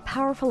shares the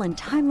powerful and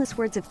timeless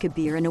words of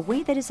Kabir in a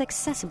way that is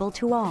accessible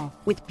to all,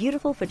 with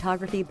beautiful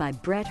photography by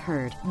Brett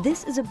Hurd.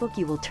 This is a book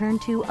you will turn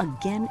to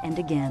again and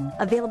again.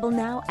 Available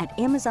now at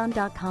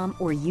Amazon.com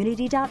or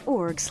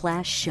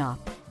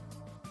unity.org/shop.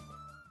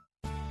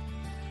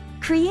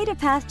 Create a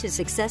path to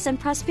success and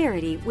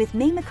prosperity with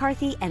Mae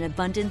McCarthy and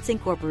Abundance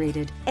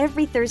Incorporated.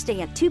 Every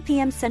Thursday at 2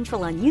 p.m.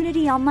 Central on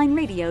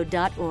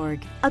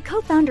UnityOnlineRadio.org. A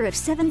co-founder of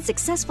 7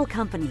 successful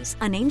companies,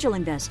 an angel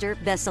investor,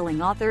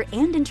 best-selling author,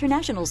 and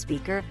international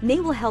speaker, Mae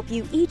will help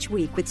you each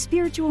week with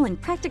spiritual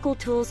and practical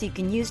tools you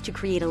can use to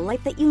create a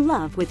life that you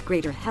love with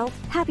greater health,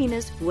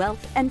 happiness,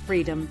 wealth, and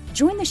freedom.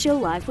 Join the show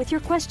live with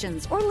your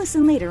questions or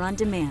listen later on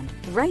demand,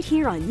 right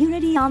here on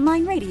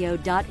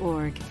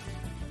UnityOnlineRadio.org.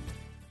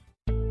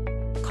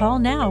 Call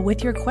now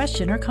with your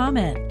question or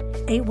comment.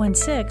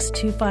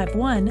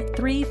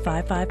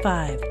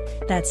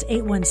 816-251-3555. That's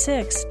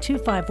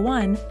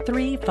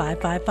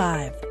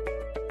 816-251-3555.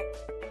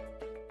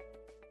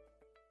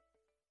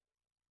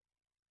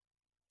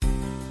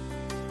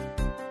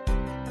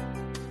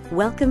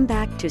 Welcome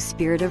back to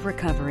Spirit of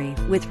Recovery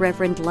with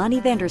Reverend Lonnie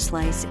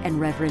Vanderslice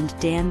and Reverend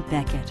Dan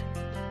Beckett.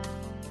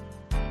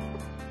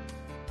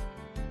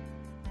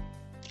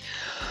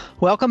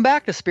 Welcome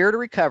back to Spirit of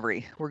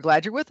Recovery. We're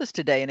glad you're with us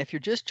today. And if you're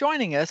just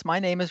joining us, my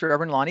name is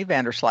Reverend Lonnie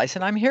Vanderslice,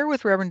 and I'm here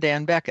with Reverend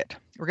Dan Beckett.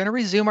 We're going to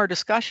resume our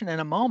discussion in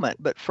a moment,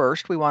 but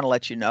first we want to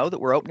let you know that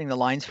we're opening the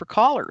lines for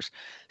callers.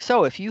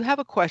 So if you have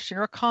a question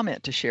or a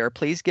comment to share,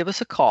 please give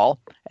us a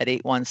call at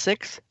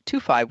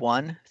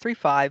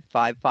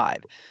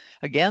 816-251-3555.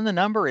 Again, the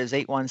number is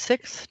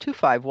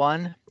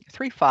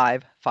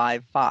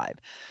 816-251-3555.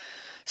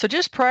 So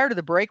just prior to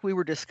the break, we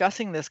were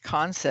discussing this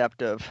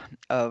concept of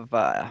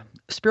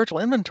spiritual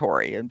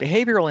inventory and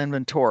behavioral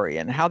inventory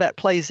and how that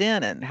plays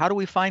in and how do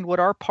we find what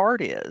our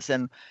part is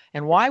and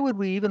why would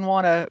we even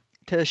want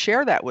to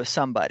share that with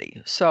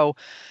somebody. So,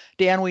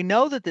 Dan, we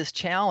know that this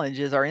challenge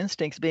is our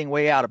instincts being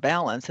way out of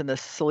balance, and the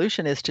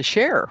solution is to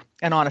share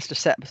an honest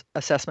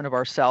assessment of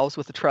ourselves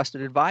with a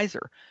trusted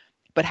advisor.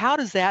 But how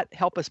does that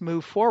help us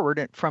move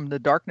forward from the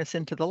darkness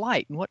into the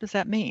light, and what does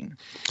that mean?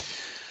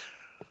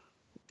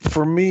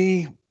 For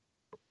me,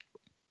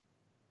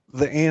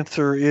 the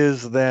answer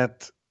is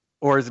that,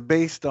 or is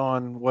based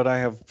on what I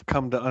have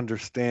come to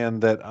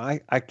understand, that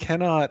I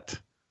cannot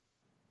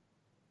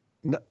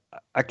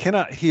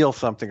heal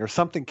something, or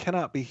something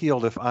cannot be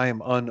healed if I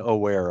am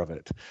unaware of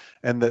it.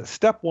 And that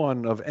step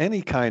one of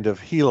any kind of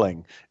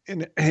healing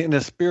in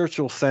a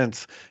spiritual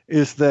sense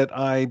is that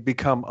I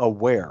become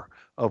aware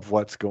of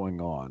what's going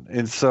on.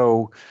 And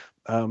so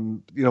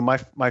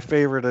my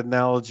favorite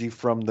analogy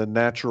from the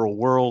natural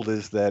world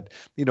is that,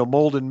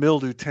 mold and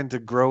mildew tend to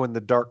grow in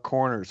the dark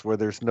corners where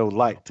there's no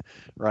light,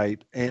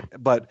 right?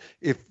 But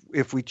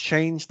if we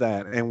change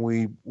that and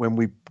when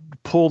we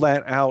pull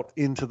that out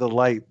into the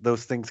light,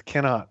 those things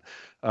cannot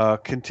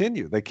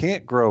continue. They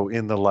can't grow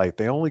in the light.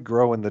 They only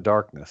grow in the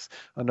darkness.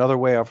 Another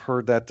way I've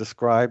heard that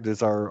described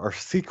is our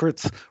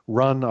secrets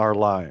run our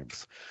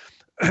lives.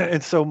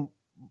 And so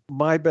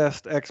my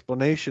best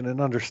explanation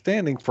and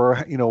understanding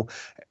for,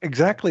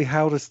 exactly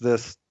how does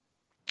this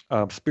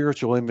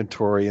spiritual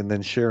inventory and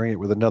then sharing it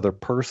with another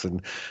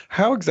person,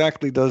 how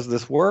exactly does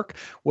this work?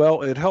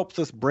 Well, it helps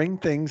us bring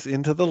things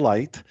into the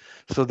light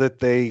so that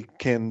they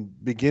can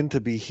begin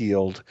to be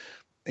healed.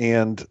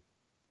 And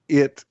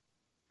it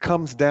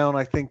comes down,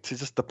 I think, to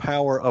just the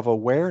power of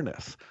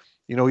awareness.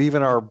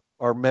 Even our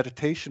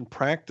meditation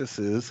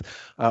practices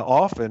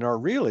often are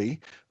really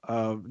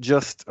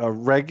just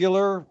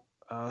regular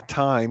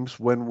times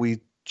when we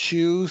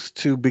choose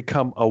to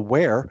become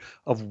aware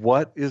of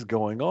what is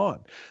going on.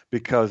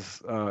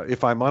 Because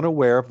if I'm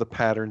unaware of the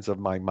patterns of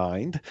my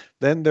mind,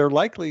 then they're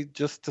likely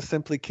just to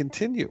simply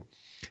continue.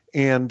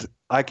 And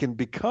I can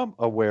become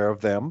aware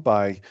of them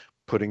by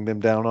putting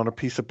them down on a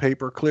piece of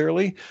paper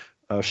clearly,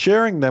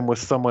 sharing them with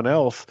someone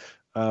else,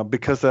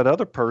 because that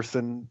other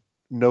person,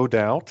 no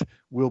doubt,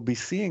 will be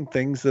seeing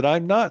things that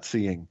I'm not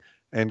seeing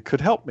and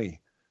could help me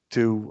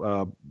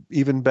to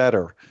even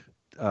better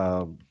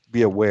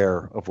be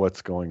aware of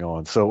what's going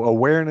on. So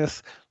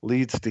awareness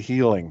leads to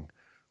healing.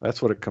 That's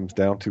what it comes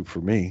down to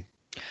for me.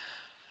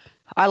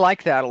 I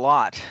like that a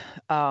lot.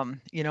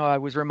 I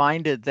was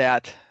reminded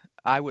that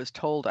I was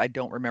told, I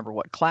don't remember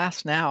what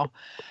class now,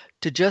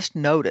 to just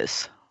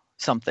notice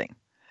something.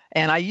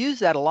 And I use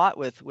that a lot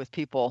with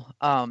people.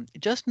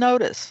 Just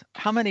notice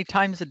how many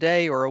times a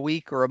day or a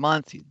week or a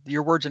month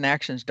your words and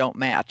actions don't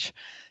match.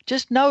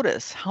 Just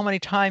notice how many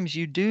times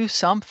you do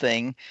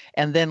something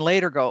and then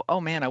later go, oh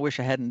man, I wish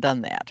I hadn't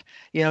done that.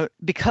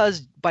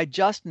 Because by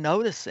just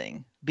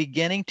noticing,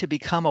 beginning to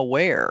become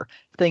aware,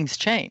 things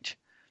change.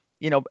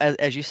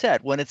 as you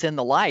said, when it's in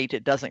the light,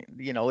 it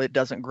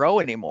doesn't grow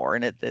anymore,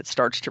 and it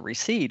starts to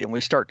recede, and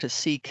we start to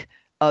seek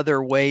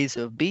other ways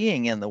of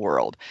being in the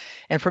world.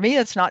 And for me,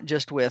 it's not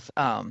just with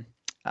that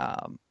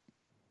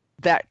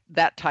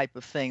type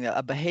of thing,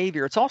 a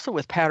behavior. It's also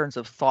with patterns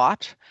of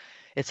thought.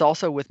 It's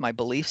also with my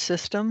belief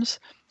systems,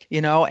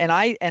 and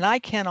I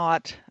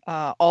cannot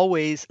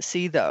always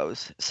see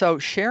those. So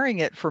sharing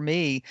it for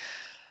me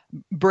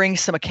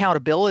brings some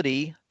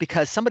accountability,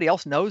 because somebody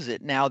else knows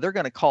it now. They're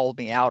going to call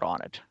me out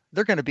on it.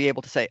 They're going to be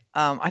able to say,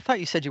 I thought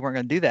you said you weren't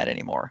going to do that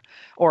anymore.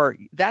 Or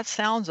that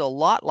sounds a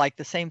lot like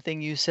the same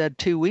thing you said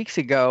 2 weeks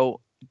ago.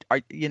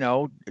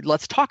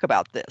 Let's talk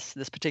about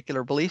this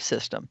particular belief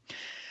system.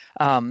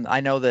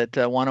 I know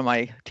that one of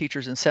my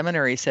teachers in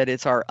seminary said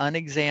it's our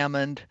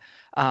unexamined,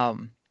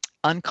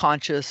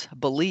 unconscious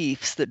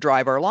beliefs that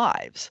drive our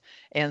lives.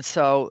 And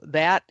so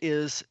that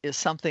is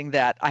something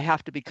that I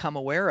have to become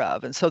aware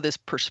of. And so this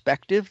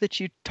perspective that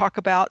you talk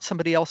about,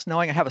 somebody else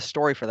knowing, I have a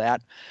story for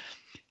that.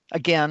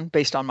 Again,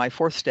 based on my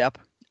fourth step,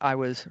 I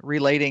was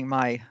relating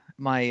my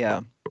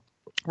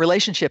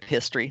relationship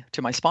history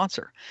to my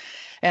sponsor.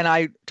 And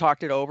I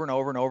talked it over and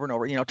over and over and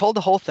over, told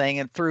the whole thing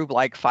and through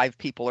like 5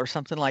 people or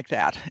something like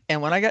that.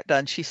 And when I got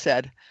done, she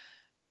said,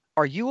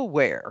 "Are you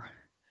aware?"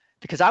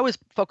 Because I was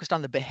focused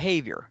on the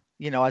behavior,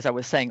 as I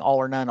was saying, all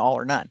or none, all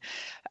or none.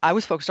 I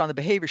was focused on the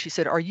behavior. She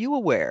said, "Are you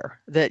aware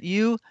that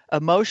you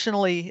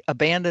emotionally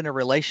abandon a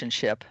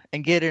relationship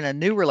and get in a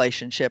new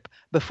relationship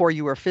before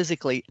you are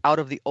physically out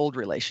of the old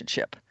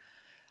relationship?"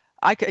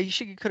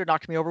 She could have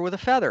knocked me over with a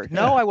feather.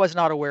 No, I was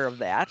not aware of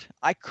that.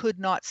 I could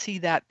not see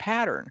that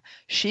pattern.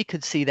 She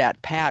could see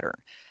that pattern.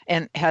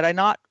 And had I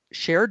not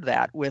shared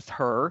that with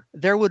her,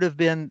 there would have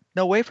been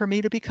no way for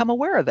me to become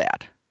aware of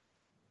that.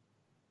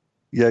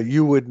 Yeah,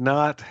 you would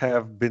not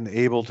have been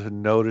able to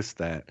notice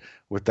that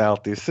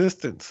without the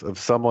assistance of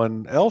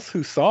someone else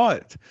who saw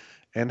it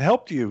and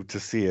helped you to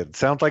see it.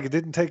 Sounds like it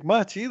didn't take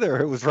much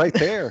either. It was right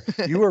there.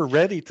 You were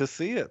ready to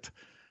see it.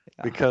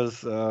 Yeah.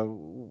 Because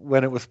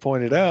when it was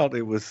pointed out,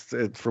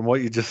 from what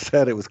you just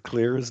said, it was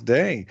clear as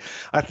day.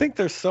 I think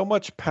there's so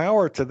much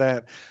power to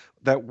that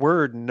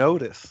word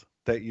notice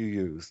that you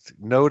used.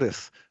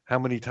 Notice how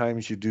many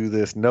times you do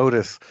this.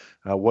 Notice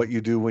what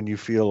you do when you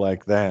feel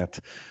like that.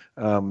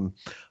 I'm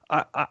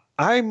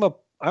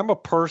a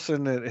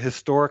person that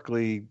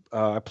historically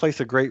I place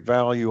a great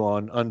value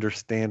on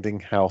understanding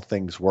how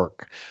things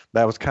work.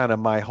 That was kind of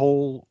my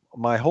whole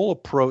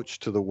approach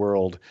to the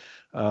world.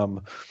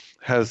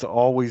 Has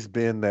always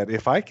been that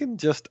if I can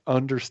just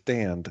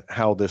understand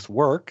how this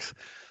works,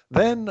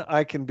 then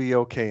I can be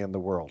okay in the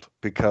world,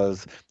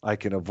 because I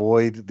can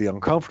avoid the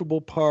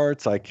uncomfortable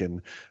parts. I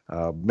can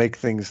make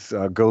things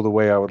go the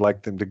way I would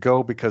like them to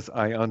go, because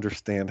I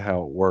understand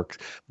how it works.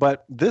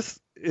 But this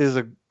is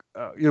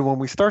when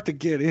we start to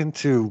get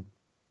into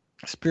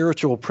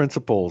spiritual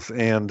principles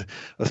and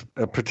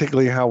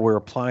particularly how we're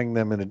applying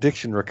them in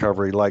addiction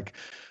recovery, like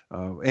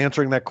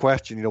answering that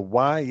question,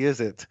 why is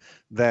it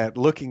that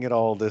looking at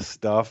all this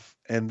stuff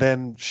and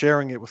then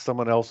sharing it with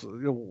someone else,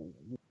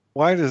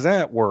 why does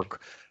that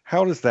work?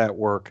 How does that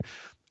work?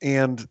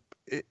 And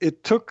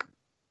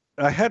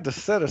I had to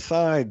set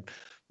aside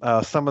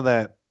some of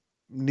that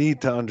need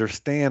to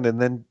understand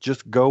and then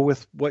just go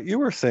with what you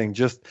were saying.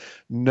 Just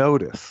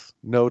notice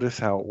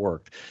how it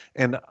worked.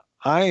 And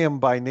I am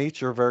by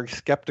nature a very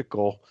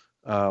skeptical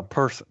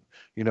person.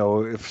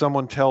 If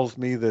someone tells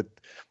me that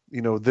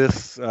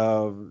this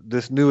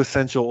new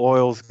essential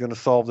oil is going to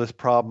solve this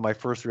problem, my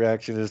first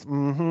reaction is,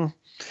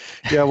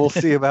 yeah, we'll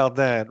see about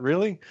that.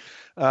 Really?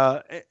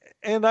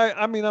 And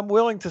I'm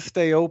willing to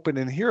stay open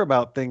and hear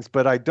about things,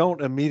 but I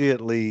don't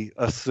immediately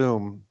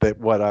assume that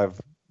what I'm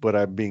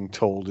being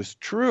told is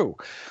true.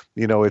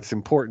 It's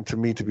important to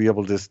me to be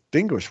able to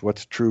distinguish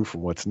what's true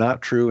from what's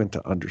not true and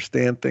to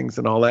understand things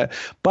and all that.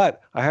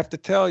 But I have to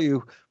tell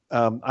you,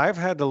 I've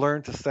had to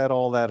learn to set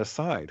all that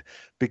aside,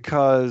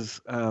 because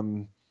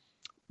what's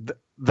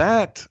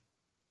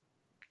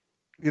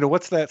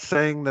that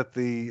saying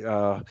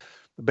that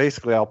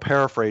basically I'll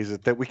paraphrase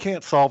it, that we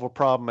can't solve a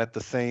problem at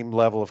the same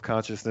level of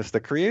consciousness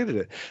that created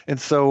it. And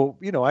so,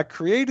 I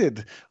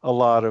created a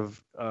lot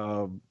of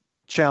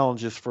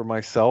challenges for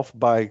myself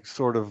by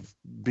sort of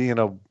being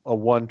a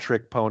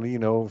one-trick pony.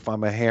 If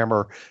I'm a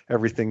hammer,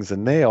 everything's a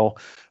nail.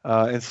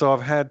 And so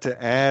I've had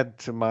to add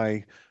to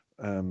my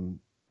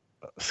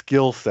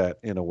skill set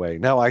in a way.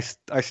 Now,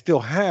 I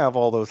still have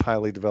all those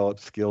highly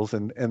developed skills,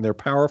 and they're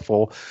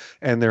powerful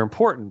and they're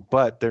important,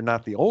 but they're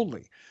not the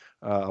only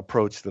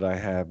approach that I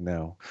have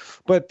now.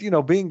 But,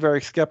 being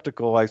very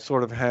skeptical, I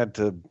sort of had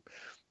to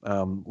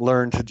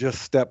learn to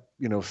just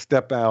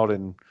step out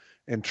and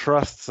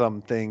trust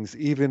some things,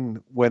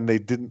 even when they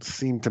didn't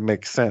seem to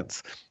make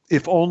sense,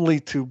 if only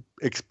to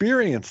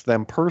experience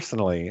them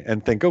personally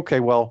and think, okay,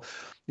 well,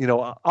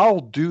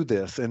 I'll do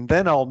this, and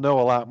then I'll know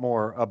a lot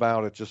more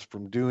about it just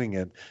from doing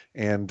it,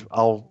 and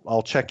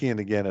I'll check in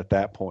again at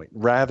that point,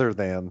 rather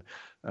than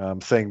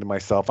saying to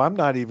myself, I'm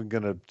not even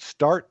going to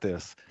start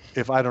this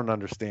if I don't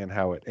understand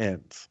how it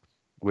ends,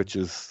 which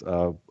is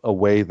a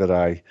way that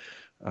I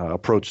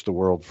approached the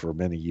world for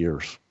many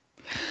years.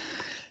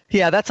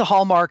 Yeah, that's a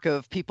hallmark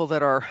of people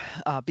that are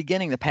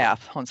beginning the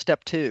path on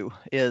step 2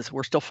 is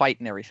we're still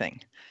fighting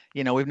everything.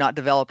 We've not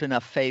developed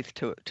enough faith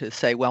to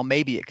say, well,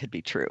 maybe it could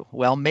be true.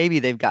 Well, maybe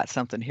they've got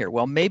something here.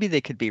 Well, maybe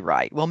they could be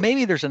right. Well,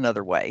 maybe there's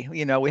another way.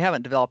 We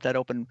haven't developed that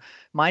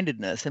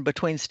open-mindedness. And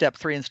between step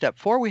 3 and step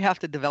 4, we have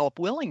to develop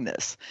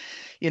willingness.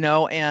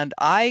 And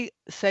I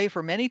say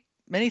for many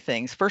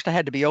things, first I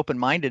had to be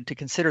open-minded to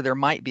consider there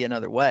might be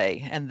another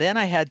way. And then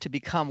I had to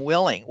become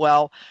willing.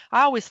 Well,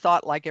 I always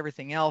thought, like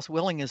everything else,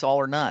 willing is all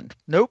or none.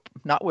 Nope,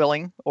 not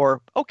willing.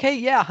 Or, okay,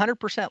 yeah,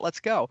 100%, let's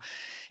go.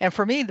 And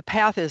for me, the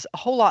path is a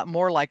whole lot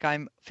more like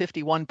I'm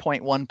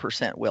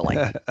 51.1% willing.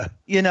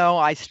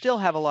 I still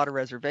have a lot of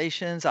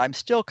reservations. I'm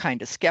still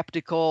kind of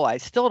skeptical. I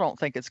still don't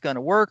think it's going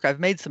to work. I've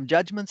made some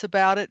judgments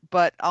about it,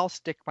 but I'll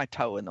stick my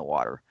toe in the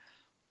water.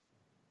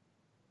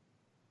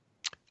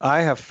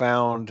 I have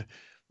found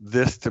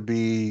this to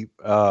be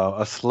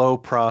a slow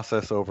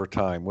process over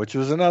time, which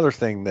was another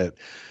thing that,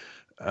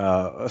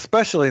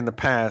 especially in the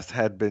past,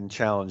 had been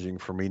challenging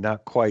for me.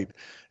 Not quite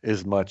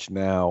as much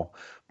now,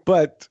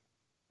 but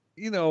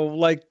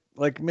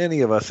like many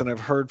of us, and I've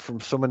heard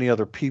from so many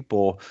other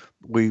people,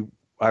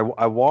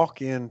 I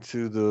walk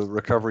into the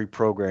recovery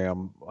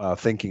program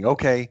thinking,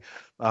 okay,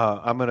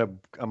 I'm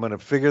gonna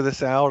figure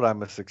this out.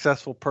 I'm a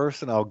successful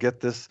person. I'll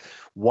get this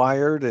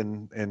wired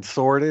and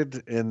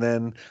sorted, and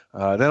then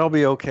I'll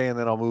be okay, and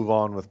then I'll move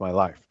on with my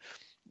life.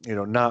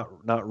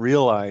 Not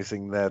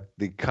realizing that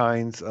the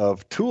kinds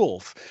of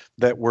tools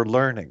that we're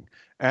learning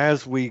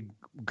as we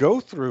go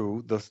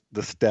through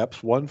the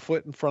steps, one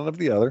foot in front of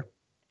the other,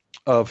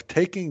 of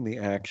taking the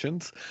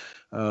actions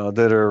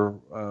that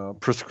are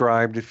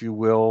prescribed, if you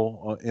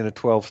will, in a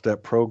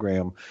 12-step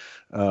program,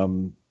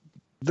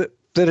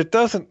 that it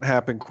doesn't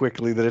happen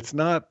quickly, that it's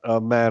not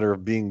a matter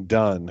of being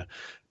done.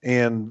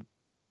 And,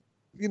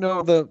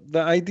 the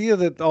idea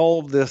that all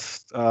of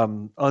this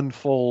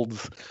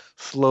unfolds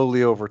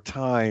slowly over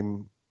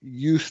time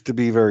used to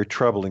be very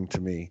troubling to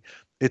me.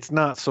 It's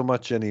not so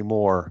much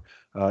anymore.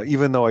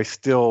 Even though I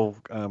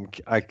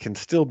can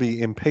still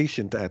be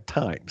impatient at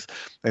times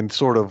and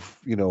sort of,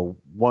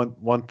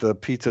 want the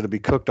pizza to be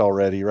cooked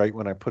already right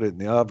when I put it in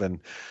the oven.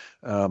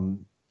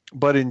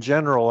 But in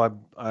general,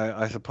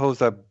 I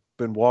suppose I've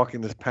been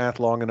walking this path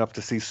long enough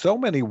to see so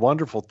many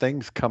wonderful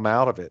things come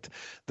out of it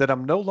that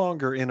I'm no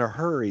longer in a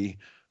hurry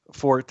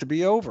for it to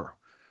be over.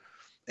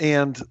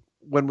 And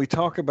when we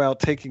talk about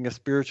taking a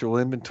spiritual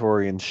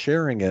inventory and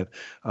sharing it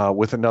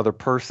with another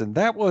person,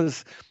 that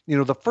was,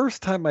 the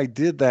first time I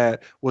did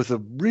that was a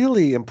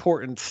really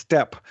important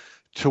step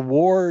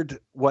toward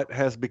what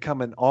has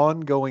become an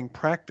ongoing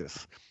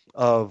practice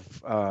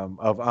of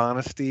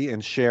honesty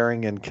and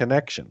sharing and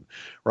connection,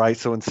 right?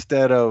 So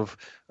instead of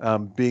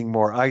being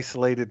more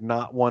isolated,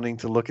 not wanting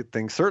to look at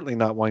things, certainly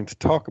not wanting to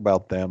talk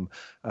about them,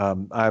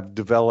 I've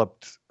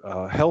developed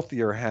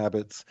healthier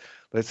habits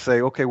that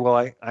say, okay, well,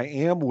 I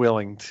am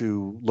willing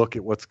to look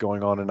at what's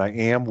going on, and I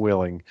am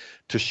willing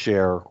to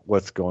share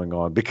what's going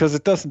on, because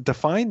it doesn't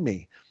define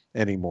me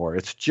anymore.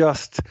 It's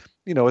just,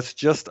 it's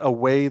just a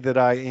way that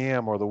I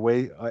am, or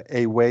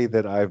a way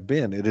that I've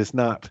been. It is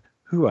not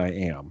who I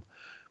am.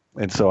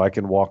 And so I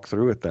can walk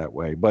through it that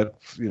way. But,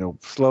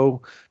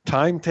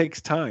 time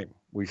takes time,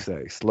 we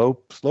say. Slow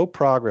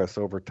progress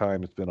over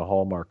time has been a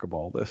hallmark of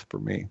all this for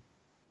me.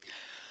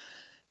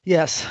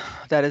 Yes,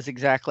 that is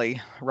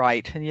exactly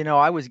right. And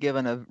I was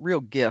given a real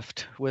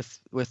gift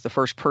with the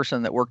first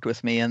person that worked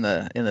with me in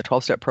the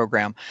 12-step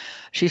program.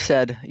 She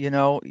said,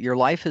 your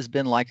life has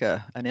been like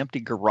an empty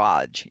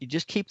garage. You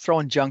just keep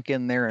throwing junk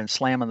in there and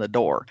slamming the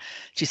door.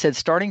 She said,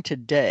 starting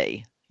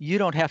today, you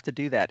don't have to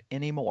do that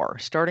anymore.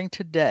 Starting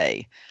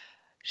today,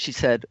 she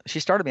said,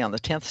 she started me on the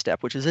 10th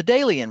step, which is a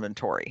daily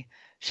inventory.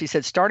 She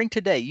said, starting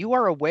today, you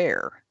are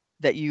aware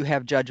that you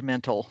have a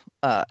judgmental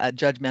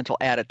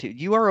attitude.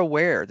 You are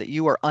aware that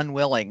you are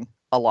unwilling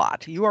a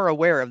lot. You are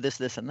aware of this,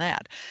 and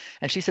that.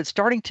 And she said,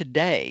 starting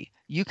today,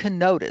 you can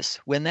notice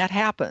when that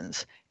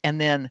happens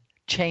and then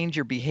change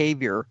your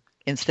behavior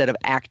instead of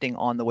acting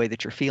on the way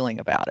that you're feeling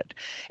about it.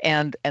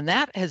 And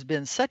that has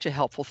been such a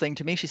helpful thing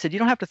to me. She said, you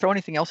don't have to throw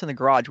anything else in the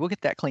garage. We'll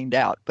get that cleaned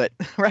out. But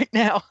right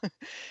now,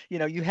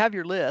 you have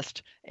your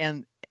list,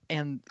 and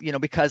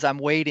because I'm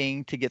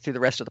waiting to get through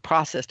the rest of the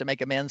process to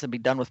make amends and be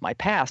done with my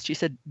past, she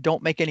said,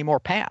 don't make any more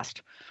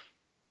past.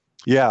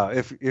 Yeah,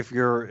 if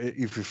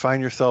you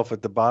find yourself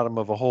at the bottom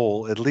of a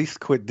hole, at least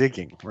quit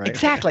digging, right?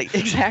 Exactly.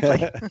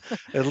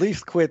 At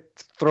least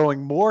quit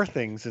throwing more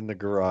things in the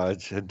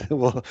garage. And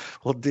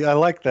I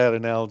like that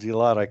analogy a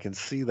lot. I can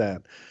see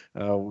that.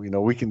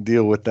 We can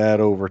deal with that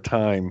over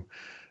time.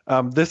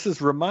 This is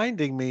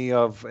reminding me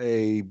of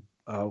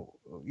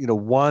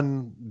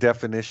one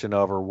definition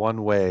of, or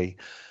one way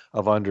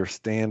of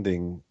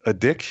understanding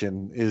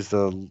addiction is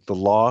the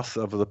loss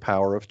of the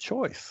power of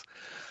choice.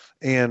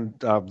 And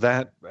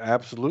that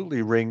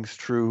absolutely rings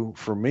true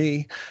for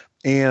me.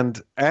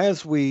 And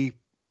as we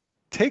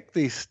take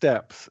these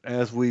steps,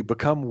 as we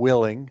become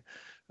willing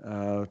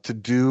to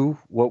do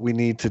what we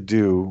need to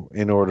do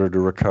in order to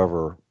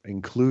recover,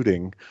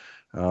 including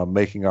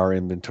making our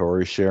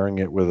inventory, sharing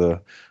it with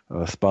a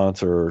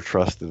sponsor or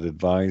trusted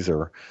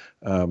advisor,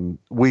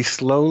 we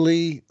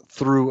slowly,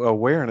 through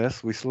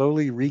awareness, we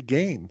slowly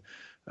regain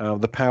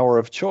the power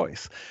of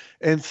choice.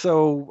 And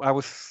so I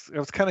was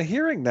kind of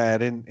hearing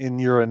that in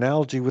your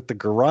analogy with the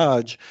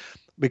garage,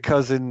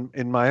 because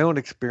in my own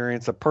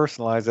experience, I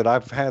personalize it.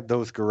 I've had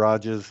those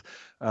garages.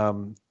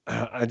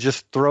 I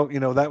just throw,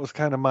 that was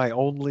kind of my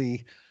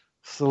only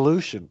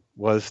solution,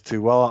 was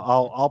to, well,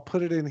 I'll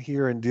put it in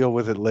here and deal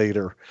with it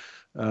later.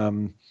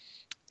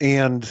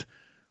 And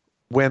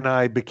when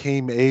I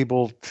became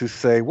able to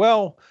say,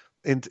 well,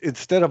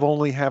 instead of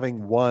only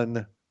having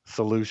one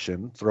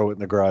solution, throw it in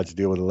the garage,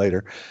 deal with it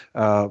later,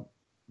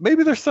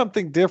 maybe there's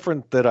something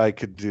different that I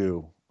could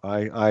do.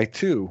 I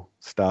too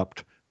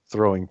stopped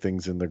throwing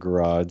things in the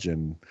garage,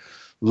 and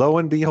lo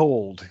and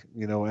behold,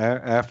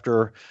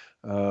 after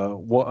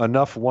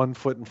enough one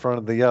foot in front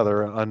of the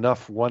other,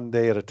 enough one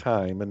day at a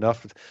time,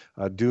 enough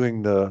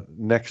doing the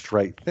next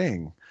right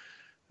thing,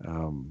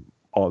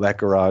 all that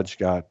garage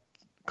got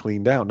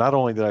cleaned out. Not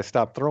only did I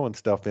stop throwing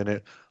stuff in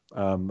it,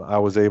 I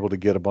was able to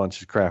get a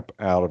bunch of crap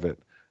out of it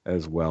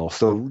as well.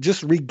 So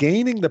just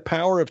regaining the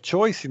power of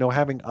choice,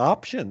 having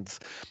options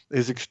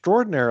is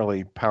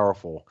extraordinarily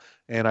powerful.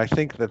 And I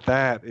think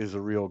that is a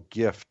real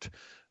gift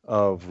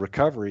of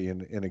recovery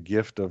and a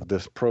gift of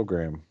this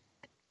program.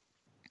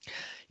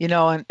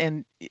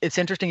 And it's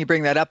interesting you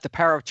bring that up. The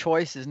power of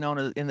choice is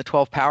known in the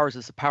 12 powers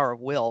as the power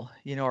of will,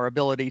 our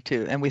ability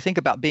to, and we think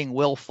about being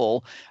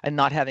willful and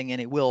not having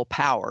any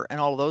willpower and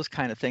all of those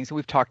kind of things. And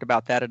we've talked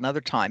about that another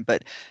time,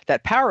 but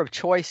that power of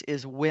choice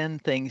is when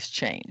things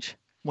change,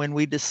 when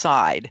we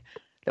decide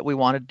that we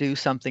want to do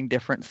something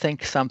different,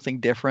 think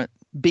something different,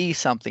 be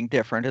something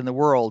different in the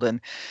world.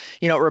 And,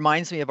 it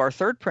reminds me of our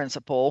third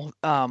principle.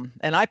 And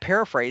I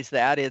paraphrase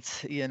that.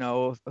 It's,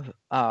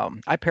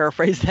 I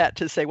paraphrase that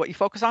to say what you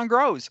focus on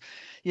grows.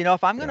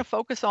 If I'm going to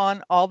focus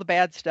on all the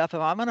bad stuff, if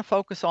I'm going to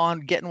focus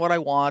on getting what I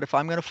want, if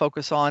I'm going to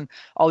focus on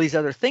all these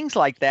other things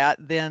like that,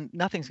 then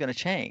nothing's going to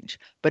change.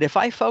 But if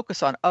I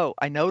focus on,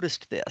 I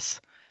noticed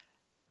this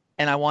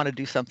and I want to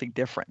do something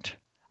different.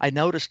 I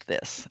noticed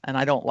this and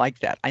I don't like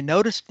that. I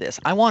noticed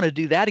this. I want to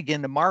do that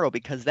again tomorrow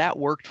because that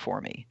worked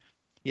for me.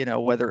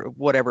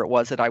 Whatever it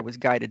was that I was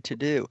guided to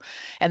do.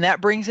 And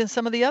that brings in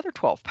some of the other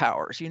 12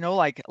 powers,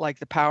 like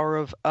the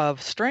power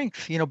of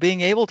strength,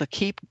 being able to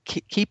keep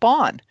it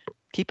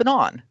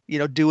on,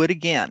 do it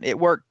again. It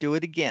worked, do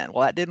it again.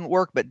 Well, that didn't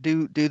work, but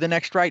do the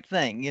next right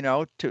thing,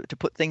 to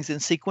put things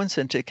in sequence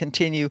and to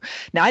continue.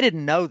 Now, I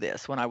didn't know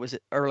this when I was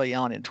early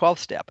on in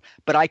 12-step,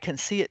 but I can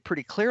see it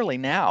pretty clearly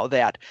now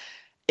that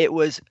it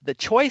was the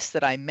choice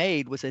that I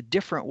made was a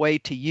different way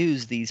to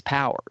use these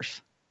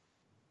powers.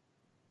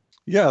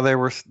 Yeah,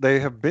 they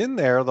have been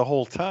there the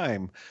whole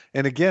time.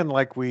 And again,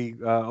 like we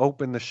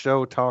opened the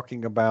show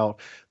talking about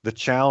the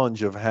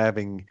challenge of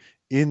having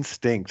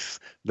instincts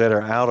that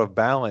are out of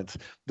balance.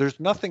 There's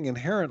nothing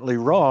inherently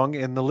wrong,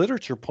 and the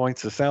literature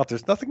points this out.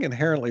 There's nothing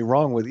inherently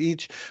wrong with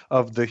each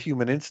of the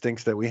human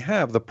instincts that we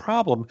have. The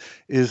problem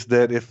is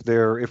that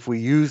if we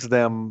use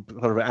them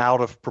sort of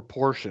out of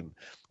proportion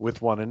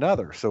with one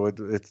another. So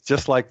it's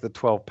just like the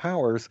 12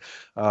 powers.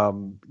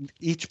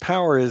 Each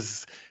power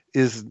is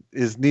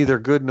neither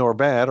good nor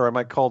bad, or I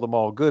might call them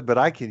all good, but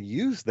I can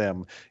use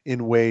them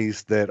in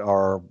ways that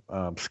are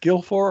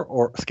skillful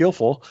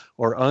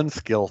or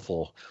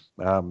unskillful,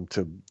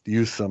 to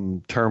use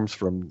some terms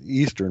from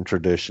Eastern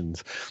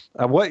traditions.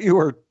 What you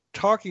were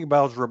talking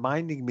about is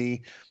reminding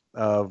me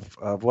of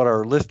what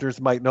our listeners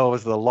might know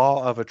as the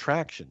law of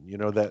attraction.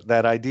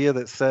 That idea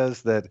that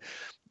says that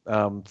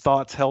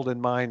thoughts held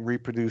in mind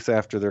reproduce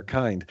after their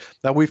kind.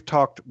 Now, we've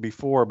talked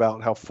before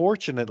about how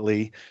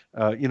fortunately,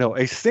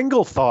 a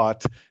single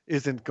thought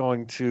isn't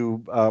going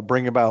to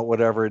bring about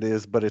whatever it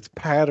is, but it's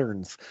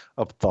patterns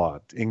of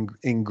thought,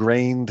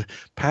 ingrained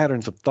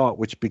patterns of thought,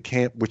 which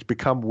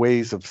become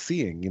ways of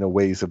seeing,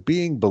 ways of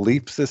being,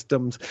 belief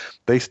systems.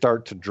 They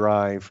start to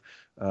drive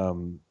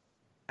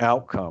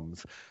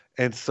outcomes.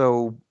 And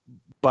so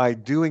by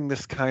doing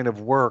this kind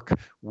of work,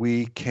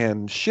 we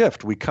can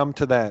shift. We come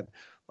to that,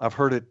 I've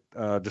heard it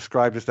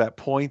described as that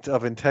point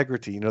of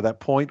integrity, that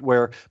point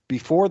where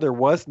before there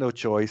was no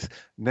choice,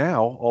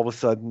 now all of a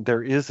sudden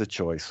there is a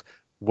choice.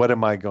 What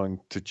am I going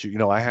to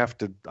choose? I have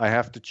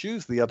to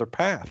choose the other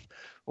path,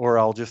 or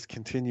I'll just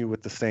continue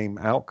with the same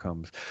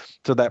outcomes.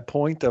 So that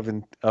point of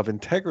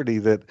integrity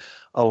that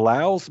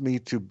allows me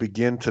to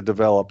begin to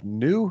develop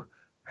new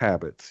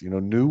habits,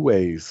 new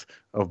ways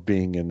of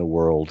being in the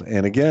world.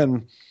 And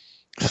again,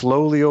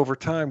 slowly over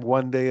time,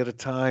 one day at a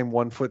time,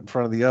 one foot in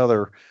front of the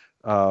other,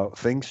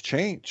 things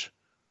change,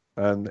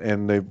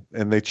 and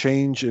they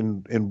change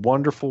in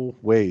wonderful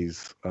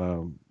ways.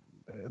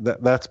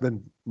 That's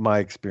been my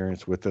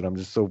experience with it. I'm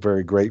just so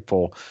very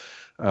grateful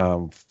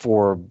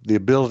for the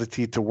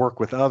ability to work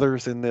with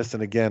others in this.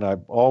 And again, I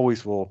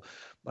always will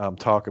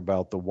talk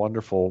about the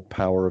wonderful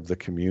power of the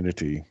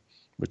community,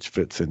 which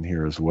fits in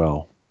here as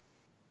well.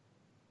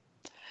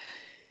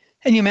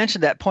 And you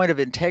mentioned that point of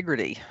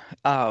integrity,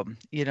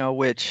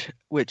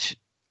 which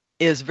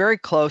is very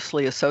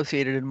closely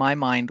associated in my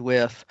mind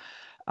with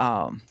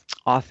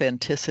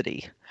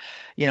authenticity.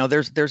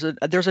 There's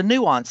a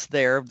nuance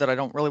there that I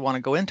don't really want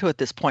to go into at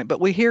this point, but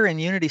we hear in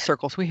unity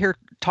circles, we hear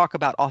talk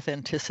about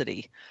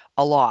authenticity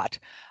a lot.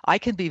 I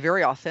can be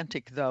very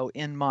authentic though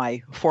in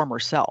my former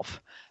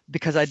self,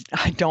 because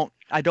I've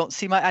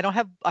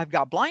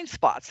got blind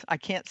spots. I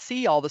can't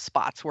see all the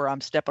spots where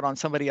I'm stepping on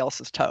somebody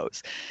else's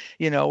toes,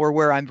 or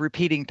where I'm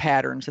repeating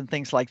patterns and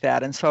things like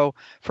that. And so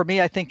for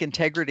me, I think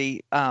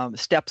integrity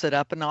steps it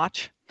up a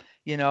notch.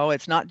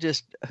 It's not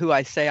just who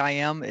I say I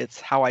am, it's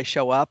how I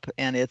show up,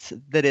 and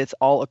it's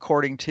all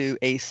according to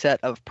a set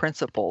of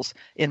principles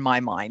in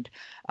my mind.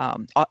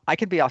 I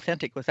can be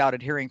authentic without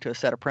adhering to a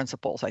set of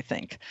principles, I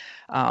think.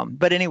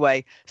 But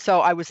anyway,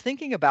 so I was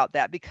thinking about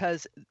that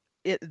because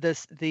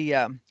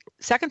the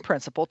second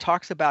principle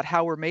talks about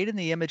how we're made in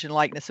the image and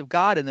likeness of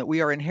God, and that we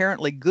are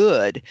inherently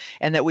good,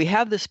 and that we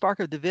have this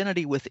spark of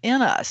divinity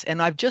within us.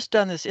 And I've just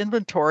done this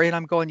inventory, and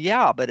I'm going,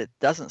 yeah, but it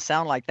doesn't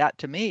sound like that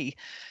to me,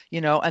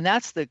 and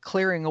that's the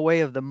clearing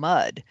away of the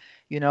mud.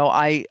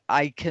 I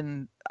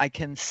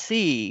can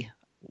see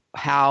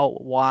how,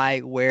 why,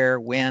 where,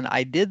 when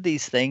I did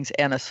these things,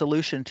 and a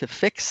solution to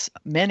fix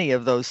many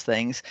of those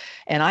things,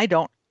 and I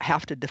don't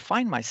have to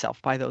define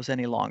myself by those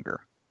any longer.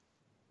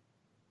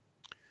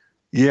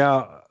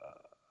 Yeah,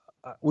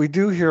 we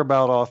do hear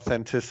about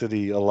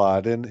authenticity a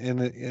lot,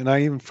 and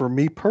I, even for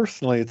me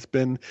personally, it's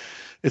been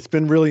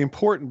really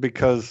important,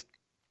 because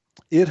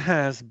it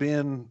has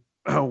been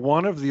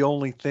one of the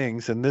only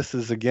things, and this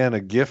is again a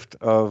gift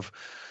of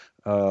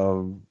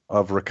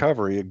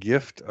recovery, a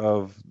gift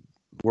of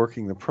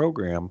working the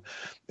program,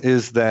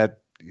 is that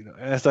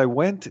as I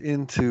went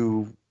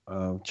into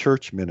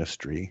church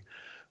ministry,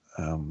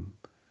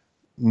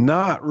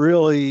 not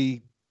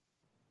really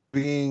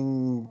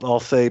being,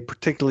 I'll say,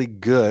 particularly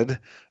good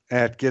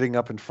at getting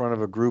up in front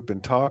of a group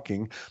and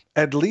talking,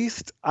 at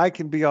least I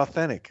can be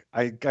authentic.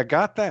 I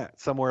got that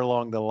somewhere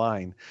along the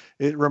line.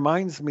 It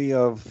reminds me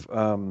of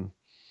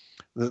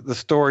the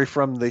story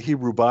from the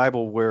Hebrew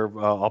Bible where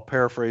I'll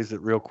paraphrase it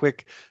real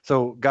quick.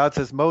 So God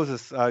says,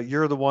 Moses,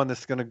 you're the one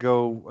that's going to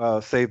go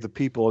save the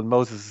people. And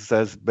Moses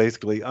says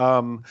basically,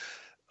 I'm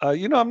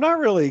not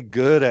really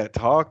good at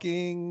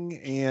talking.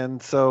 And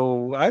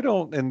so I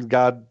don't, and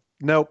God,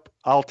 nope,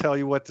 I'll tell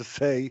you what to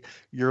say.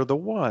 You're the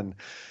one.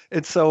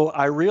 And so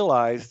I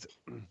realized,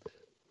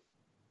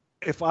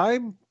 if I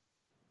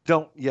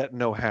don't yet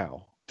know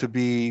how to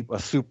be a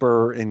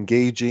super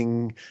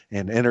engaging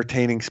and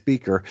entertaining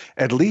speaker,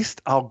 at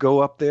least I'll go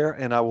up there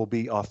and I will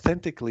be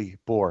authentically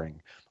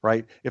boring,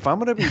 right? If I'm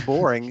going to be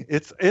boring,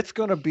 it's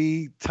going to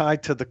be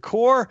tied to the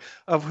core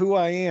of who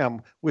I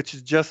am,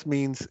 which just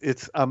means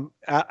it's out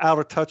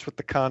of touch with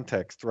the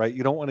context, right?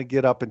 You don't want to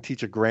get up and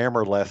teach a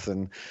grammar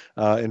lesson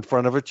in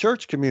front of a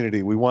church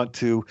community. We want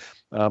to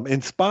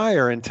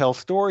inspire and tell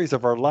stories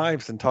of our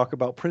lives and talk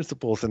about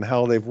principles and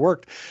how they've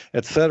worked,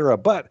 etc.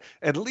 But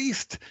at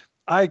least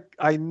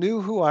I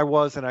knew who I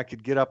was, and I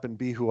could get up and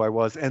be who I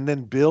was, and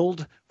then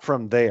build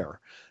from there.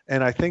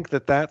 And I think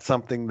that that's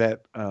something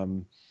that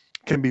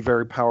can be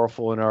very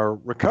powerful in our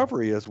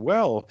recovery as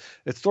well.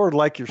 It's sort of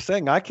like you're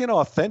saying, I can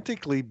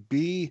authentically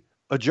be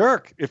a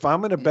jerk if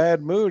I'm in a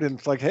bad mood, and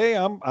it's like, hey,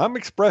 I'm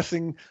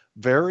expressing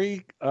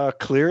very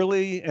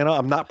clearly, and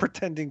I'm not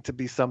pretending to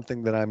be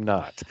something that I'm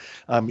not.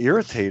 I'm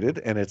irritated,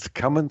 and it's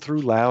coming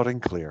through loud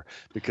and clear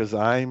because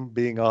I'm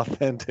being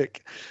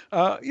authentic.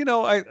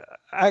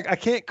 I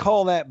can't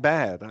call that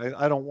bad.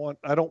 I don't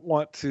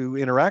want to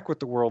interact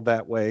with the world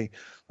that way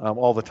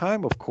all the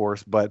time, of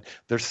course, but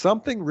there's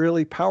something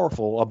really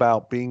powerful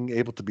about being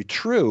able to be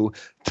true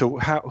to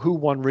who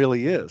one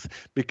really is,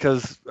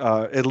 because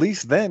at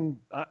least then,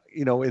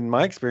 in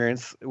my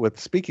experience with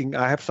speaking,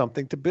 I have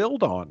something to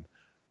build on.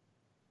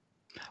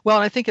 Well,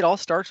 and I think it all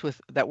starts with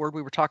that word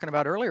we were talking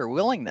about earlier,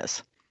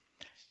 willingness.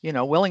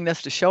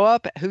 Willingness to show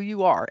up who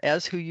you are,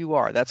 as who you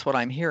are. That's what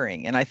I'm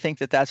hearing. And I think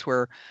that that's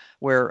where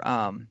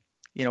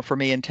for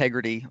me,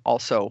 integrity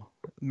also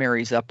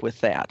marries up with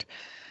that.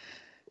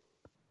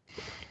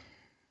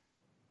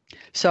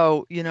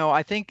 So,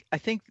 I think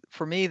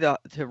for me, to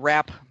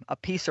wrap a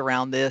piece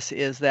around this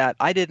is that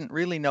I didn't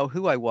really know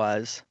who I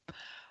was,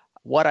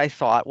 what I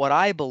thought, what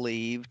I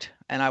believed,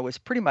 and I was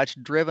pretty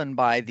much driven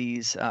by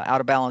these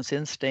out of balance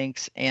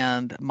instincts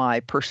and my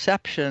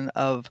perception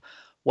of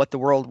what the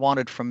world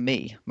wanted from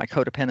me, my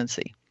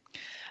codependency.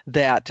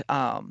 That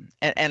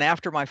and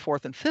after my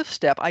fourth and fifth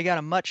step, I got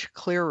a much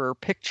clearer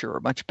picture,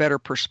 a much better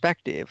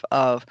perspective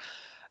of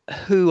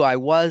who I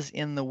was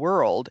in the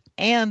world,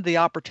 and the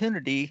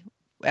opportunity,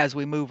 as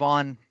we move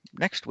on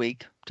next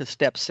week to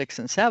steps 6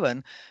 and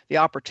 7, the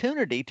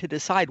opportunity to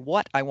decide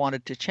what I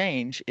wanted to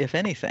change, if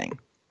anything.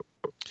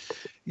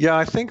 Yeah,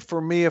 I think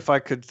for me, if I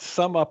could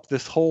sum up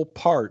this whole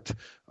part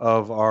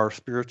of our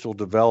spiritual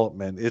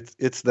development,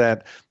 it's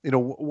that,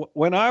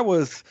 when I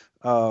was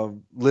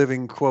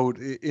living, quote,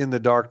 in the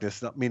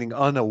darkness, meaning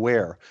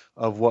unaware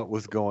of what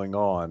was going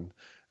on,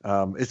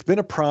 it's been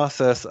a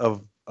process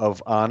of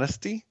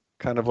honesty,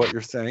 kind of what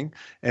you're saying,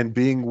 and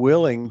being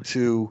willing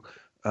to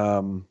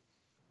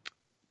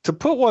to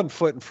put one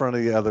foot in front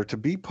of the other, to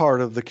be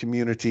part of the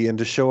community and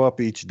to show up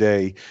each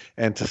day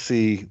and to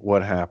see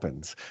what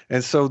happens.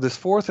 And so this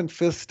fourth and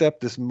fifth step,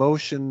 this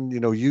motion,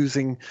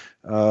 using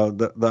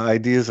the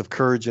ideas of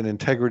courage and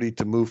integrity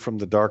to move from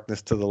the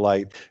darkness to the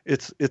light,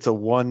 it's a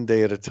one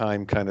day at a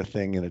time kind of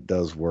thing, and it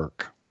does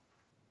work.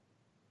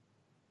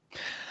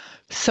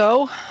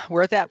 So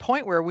we're at that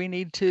point where we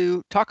need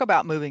to talk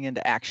about moving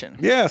into action.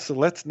 Yeah, so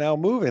let's now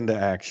move into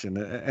action.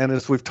 And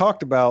as we've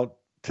talked about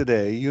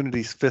today,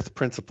 Unity's fifth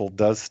principle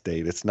does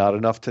state it's not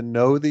enough to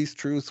know these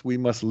truths, we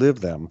must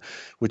live them,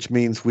 which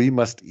means we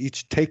must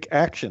each take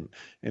action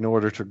in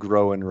order to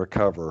grow and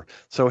recover.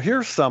 So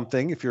here's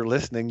something, if you're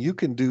listening, you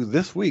can do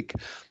this week,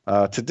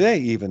 today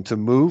even, to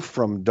move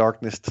from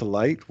darkness to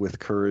light with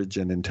courage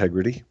and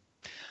integrity.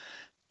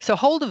 So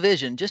hold a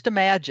vision. Just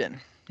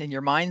imagine in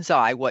your mind's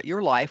eye what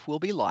your life will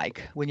be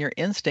like when your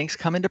instincts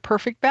come into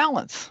perfect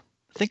balance.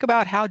 Think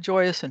about how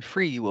joyous and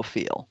free you will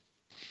feel.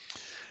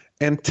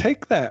 And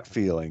take that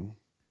feeling,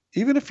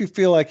 even if you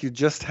feel like you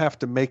just have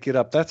to make it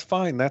up, that's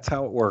fine. That's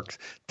how it works.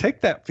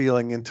 Take that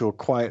feeling into a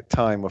quiet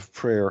time of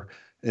prayer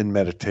and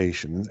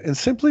meditation and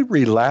simply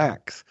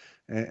relax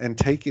and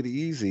take it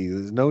easy.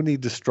 There's no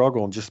need to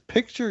struggle, and just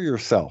picture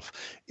yourself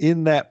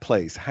in that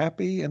place,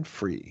 happy and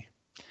free.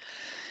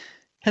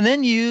 And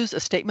then use a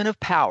statement of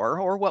power,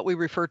 or what we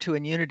refer to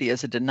in Unity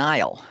as a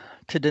denial,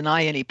 to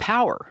deny any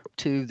power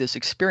to this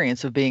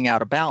experience of being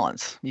out of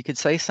balance. You could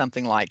say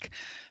something like,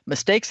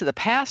 mistakes of the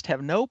past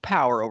have no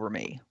power over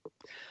me.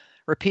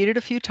 Repeat it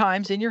a few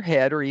times in your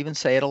head, or even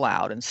say it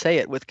aloud, and say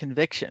it with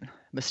conviction.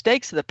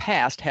 Mistakes of the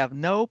past have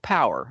no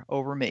power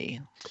over me.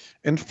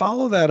 And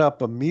follow that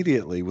up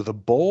immediately with a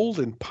bold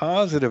and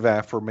positive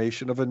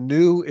affirmation of a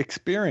new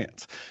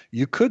experience.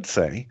 You could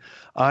say,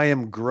 I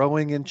am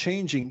growing and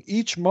changing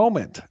each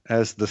moment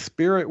as the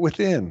spirit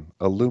within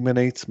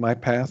illuminates my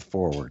path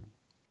forward.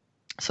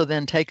 So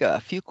then take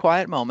a few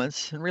quiet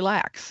moments and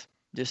relax.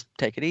 Just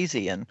take it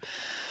easy and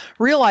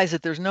realize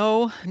that there's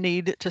no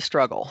need to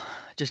struggle.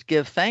 Just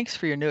give thanks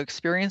for your new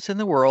experience in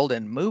the world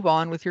and move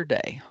on with your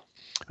day.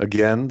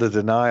 Again, the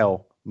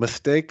denial.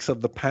 Mistakes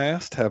of the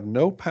past have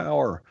no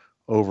power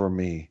over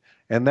me.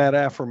 And that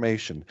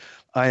affirmation,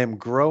 I am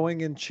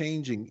growing and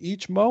changing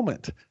each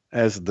moment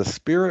as the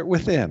spirit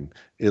within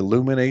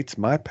illuminates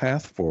my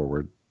path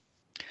forward.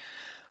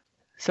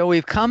 So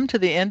we've come to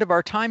the end of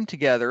our time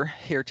together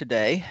here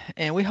today,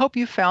 and we hope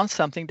you found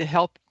something to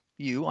help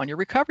you on your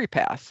recovery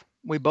path.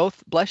 We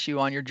both bless you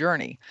on your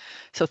journey.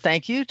 So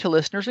thank you to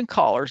listeners and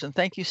callers, and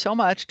thank you so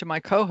much to my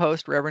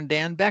co-host, Reverend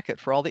Dan Beckett,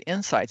 for all the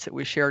insights that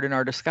we shared in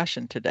our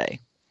discussion today.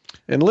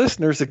 And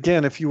listeners,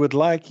 again, if you would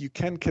like, you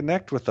can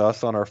connect with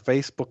us on our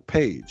Facebook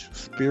page,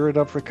 Spirit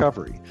of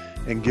Recovery,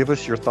 and give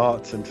us your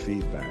thoughts and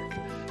feedback.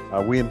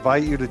 We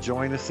invite you to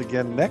join us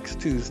again next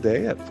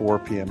Tuesday at 4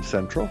 p.m.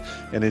 Central.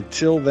 And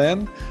until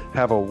then,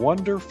 have a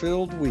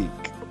wonder-filled week.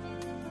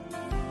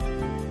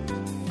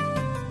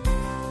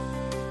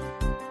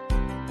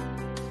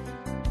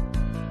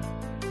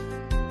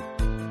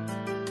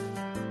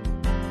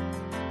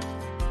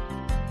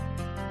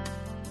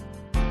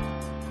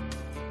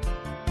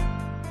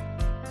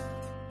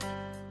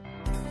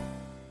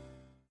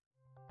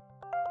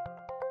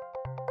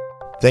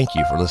 Thank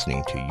you for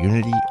listening to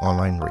Unity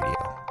Online Radio,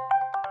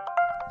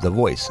 the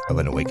voice of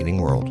an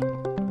awakening world.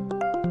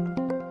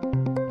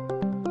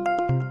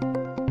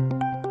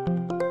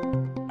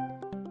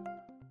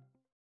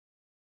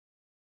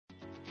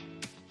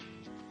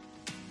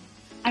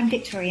 I'm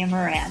Victoria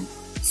Moran.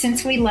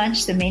 Since we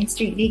launched the Main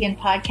Street Vegan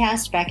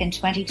podcast back in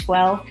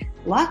 2012,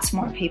 lots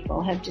more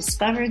people have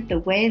discovered the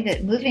way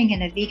that moving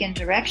in a vegan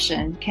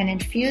direction can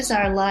infuse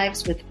our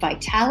lives with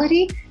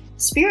vitality,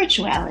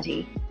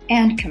 spirituality,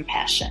 and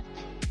compassion.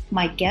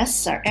 My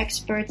guests are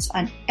experts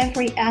on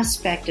every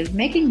aspect of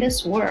making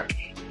this work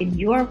in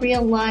your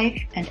real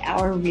life and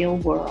our real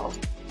world.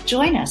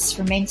 Join us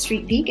for Main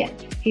Street Vegan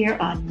here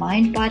on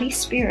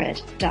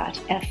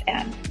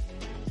mindbodyspirit.fm.